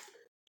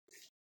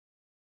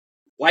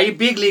 Why you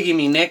big leaguing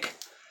me, Nick?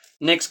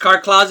 Nick's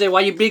card closet,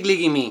 why you big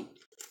leaguing me?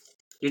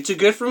 You're too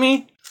good for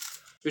me?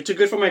 You're too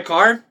good for my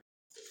card?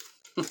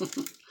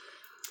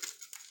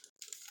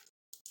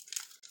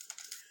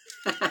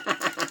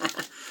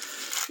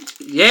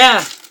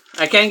 Yeah,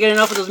 I can't get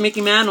enough of those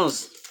Mickey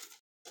Mantles.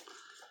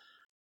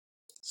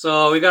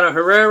 So we got a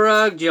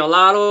Herrera,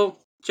 Giolito.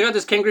 Check out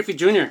this Ken Griffey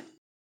Jr.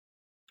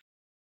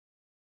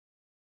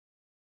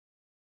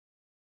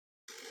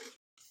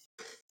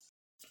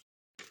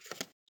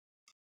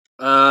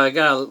 I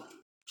got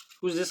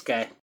who's this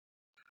guy?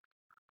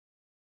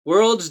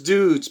 World's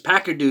Dudes,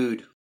 Packer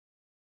Dude.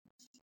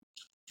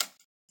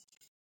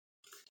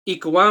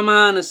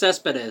 Ikwama and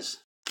Cespedes.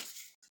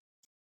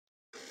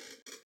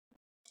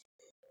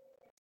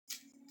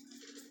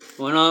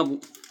 Well,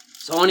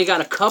 so only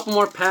got a couple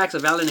more packs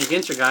of Allen and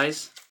Ginter,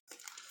 guys.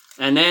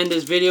 And then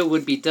this video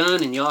would be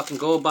done and y'all can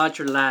go about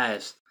your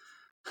lives.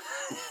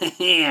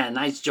 Yeah,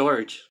 nice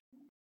George.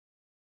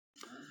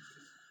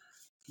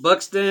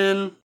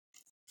 Buxton.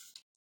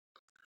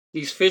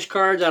 These fish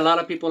cards that a lot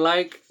of people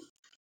like.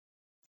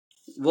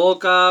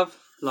 Volkov,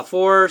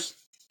 LaForce,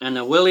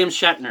 and William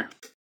Shatner.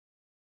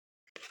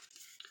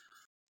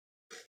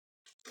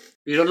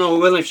 If you don't know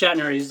who William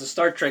Shatner is, he's the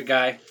Star Trek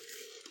guy.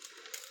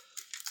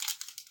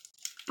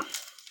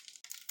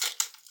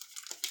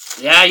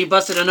 Yeah, you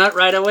busted a nut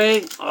right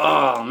away?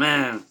 Oh,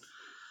 man.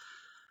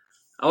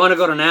 I want to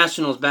go to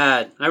Nationals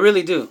bad. I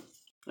really do.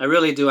 I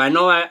really do. I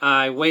know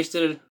I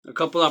wasted a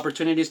couple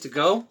opportunities to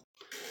go.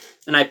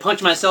 And I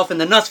punched myself in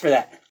the nuts for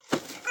that.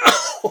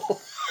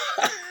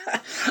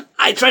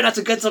 I try not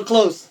to get so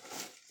close.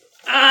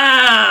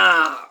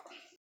 Ah!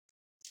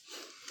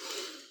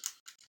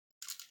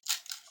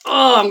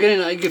 Oh, I'm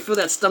getting. I can feel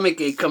that stomach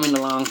ache coming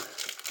along.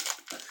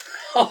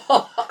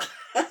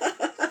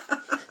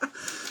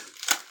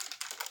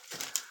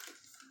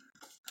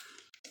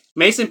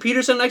 Mason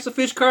Peterson likes to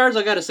fish cards.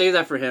 I gotta save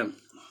that for him.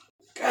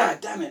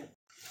 God damn it!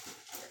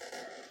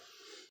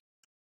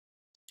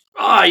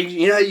 Oh,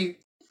 you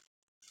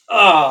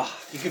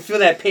can feel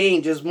that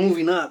pain just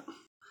moving up.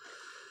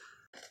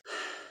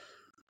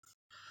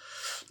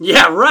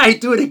 Yeah,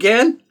 right. Do it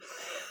again.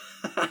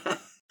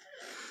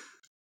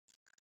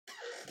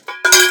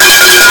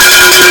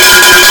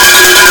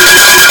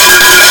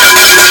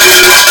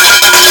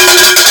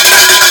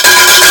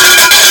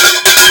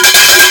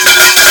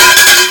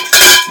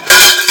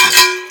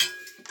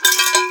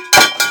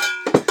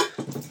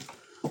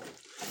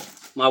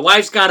 My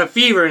wife's got a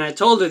fever, and I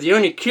told her the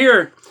only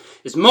cure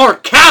is more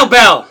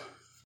cowbell.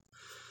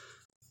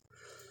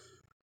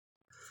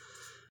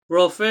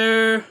 World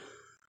Fair,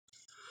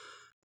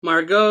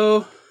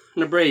 Margot,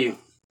 and Abreu.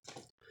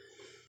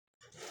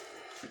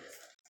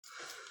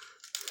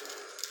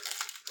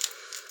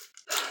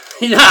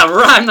 Yeah,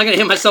 right. I'm not gonna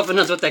hit myself in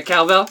the nuts with that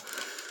cowbell.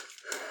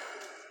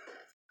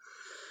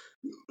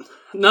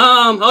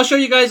 No, I'll show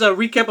you guys a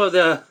recap of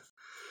the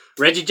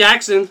Reggie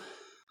Jackson,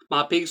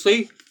 my pig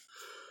sleep.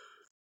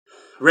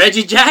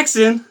 Reggie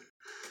Jackson,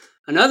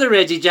 another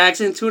Reggie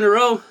Jackson, 2 in a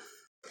row.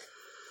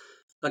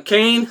 A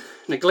Kane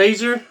and a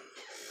Glazer.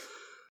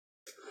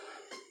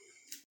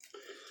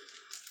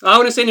 I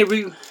wouldn't say any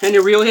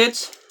real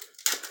hits,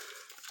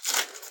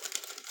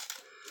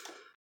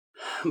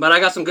 but I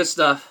got some good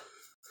stuff.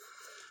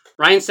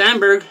 Ryan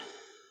Sandberg,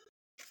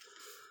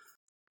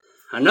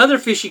 another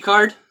fishy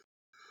card.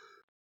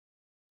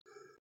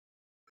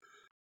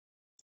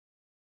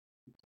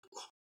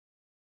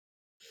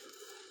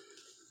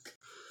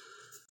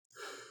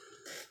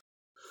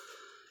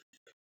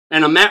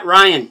 And a Matt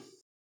Ryan.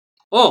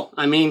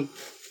 Nolan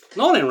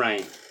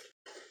Ryan.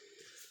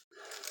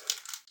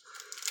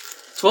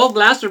 12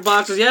 blaster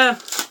boxes, yeah.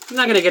 I'm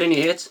not gonna get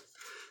any hits.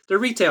 They're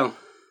retail.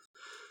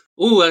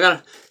 Ooh, I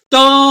got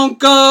Don't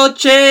Go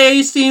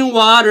Chasing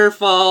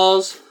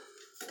Waterfalls.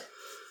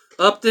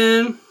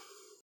 Upton.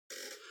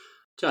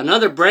 To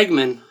another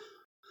Bregman.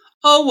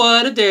 Oh,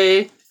 what a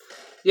day.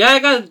 Yeah, I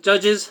got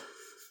judges.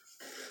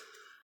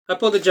 I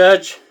pulled the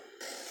judge.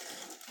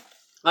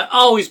 I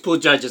always pull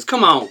judges.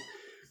 Come on.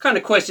 What kind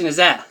of question is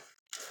that?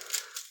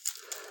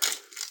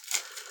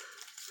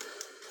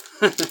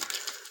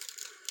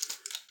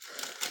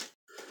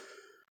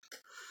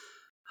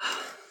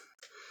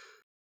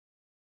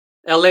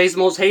 LA's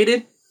most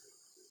hated.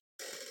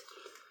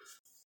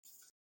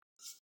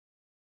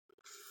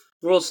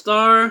 World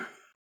Star,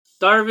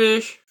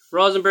 Darvish,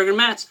 Rosenberg, and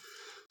Matz.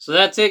 So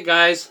that's it,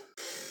 guys.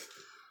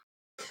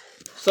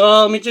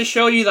 So let me just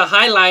show you the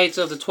highlights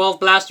of the 12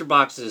 blaster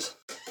boxes.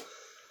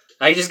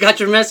 I just got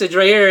your message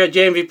right here at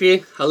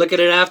JMVP. I'll look at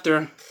it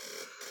after.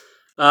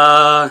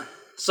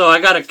 So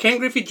I got a Ken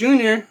Griffey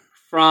Jr.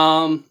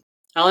 from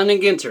Allen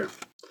and Ginter.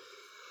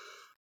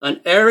 An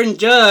Aaron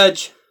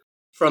Judge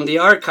from the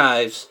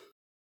Archives.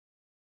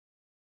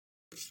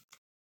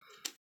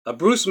 A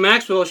Bruce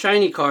Maxwell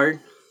shiny card.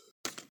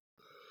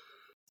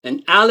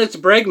 An Alex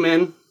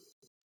Bregman.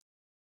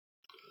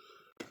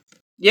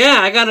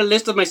 Yeah, I got a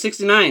list of my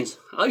 69s.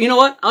 You know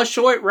what? I'll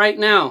show it right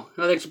now.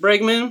 Alex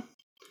Bregman.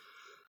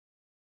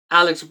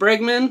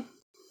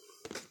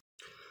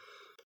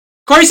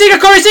 Corey Seager!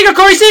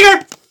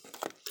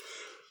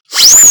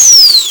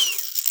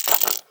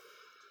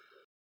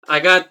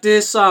 I got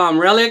this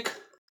relic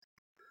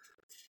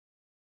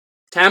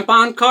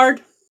tampon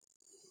card.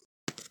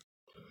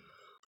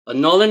 A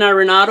Nolan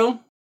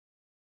Arenado.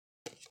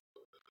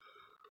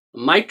 A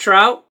Mike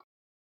Trout.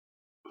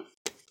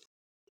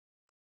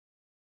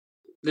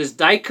 This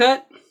die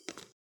cut.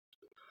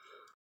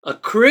 A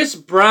Chris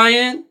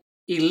Bryant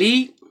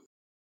Elite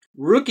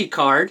rookie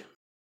card.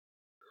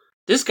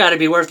 This got to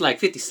be worth like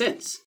 50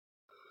 cents.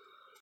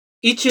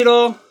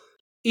 Ichiro,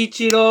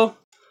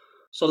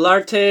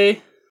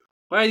 Solarte.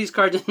 Why are these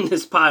cards in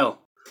this pile?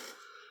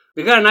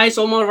 We got a nice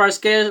Omar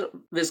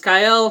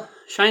Vizcael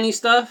shiny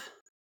stuff.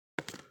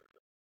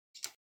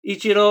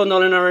 Ichiro,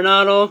 Nolan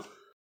Arenado.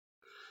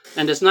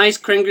 And this nice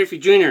Ken Griffey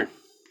Jr.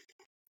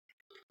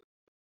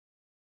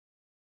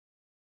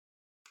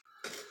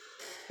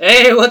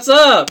 Hey, what's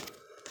up?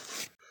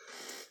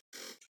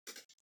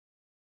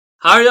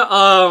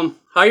 How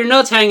are your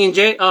nuts hanging,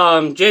 Jay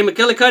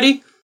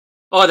McGillicuddy?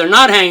 Oh, they're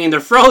not hanging, they're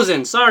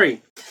frozen.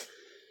 Sorry.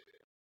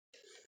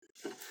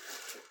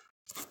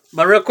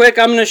 But real quick,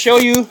 I'm gonna show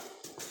you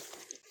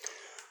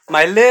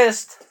my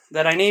list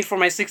that I need for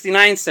my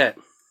 69 set.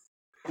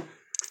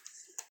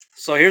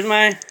 So here's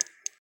my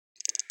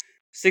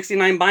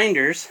 69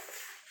 binders.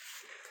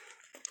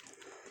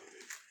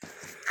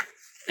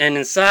 And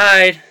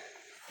inside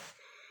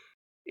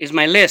is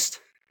my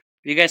list.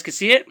 You guys can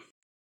see it?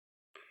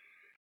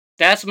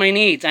 That's my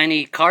needs. I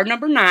need card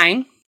number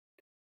 9,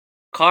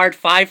 card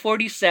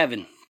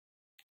 547,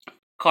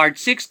 card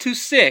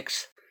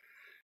 626,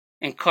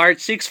 and card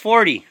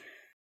 640.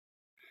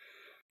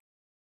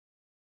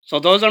 So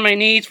those are my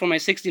needs for my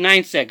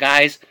 69 set,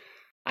 guys.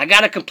 I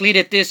gotta complete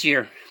it this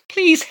year.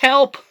 Please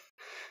help.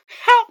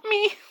 Help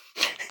me.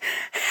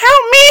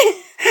 Help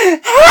me.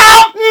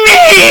 Help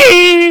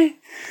me.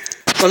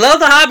 So love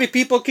the hobby,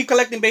 people. Keep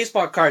collecting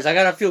baseball cards. I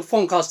got a few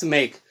phone calls to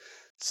make.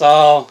 So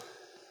love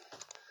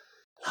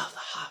the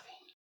hobby.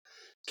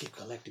 Keep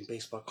collecting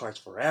baseball cards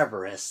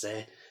forever,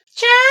 Esse.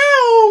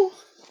 Ciao.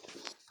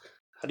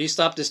 How do you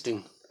stop this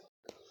thing?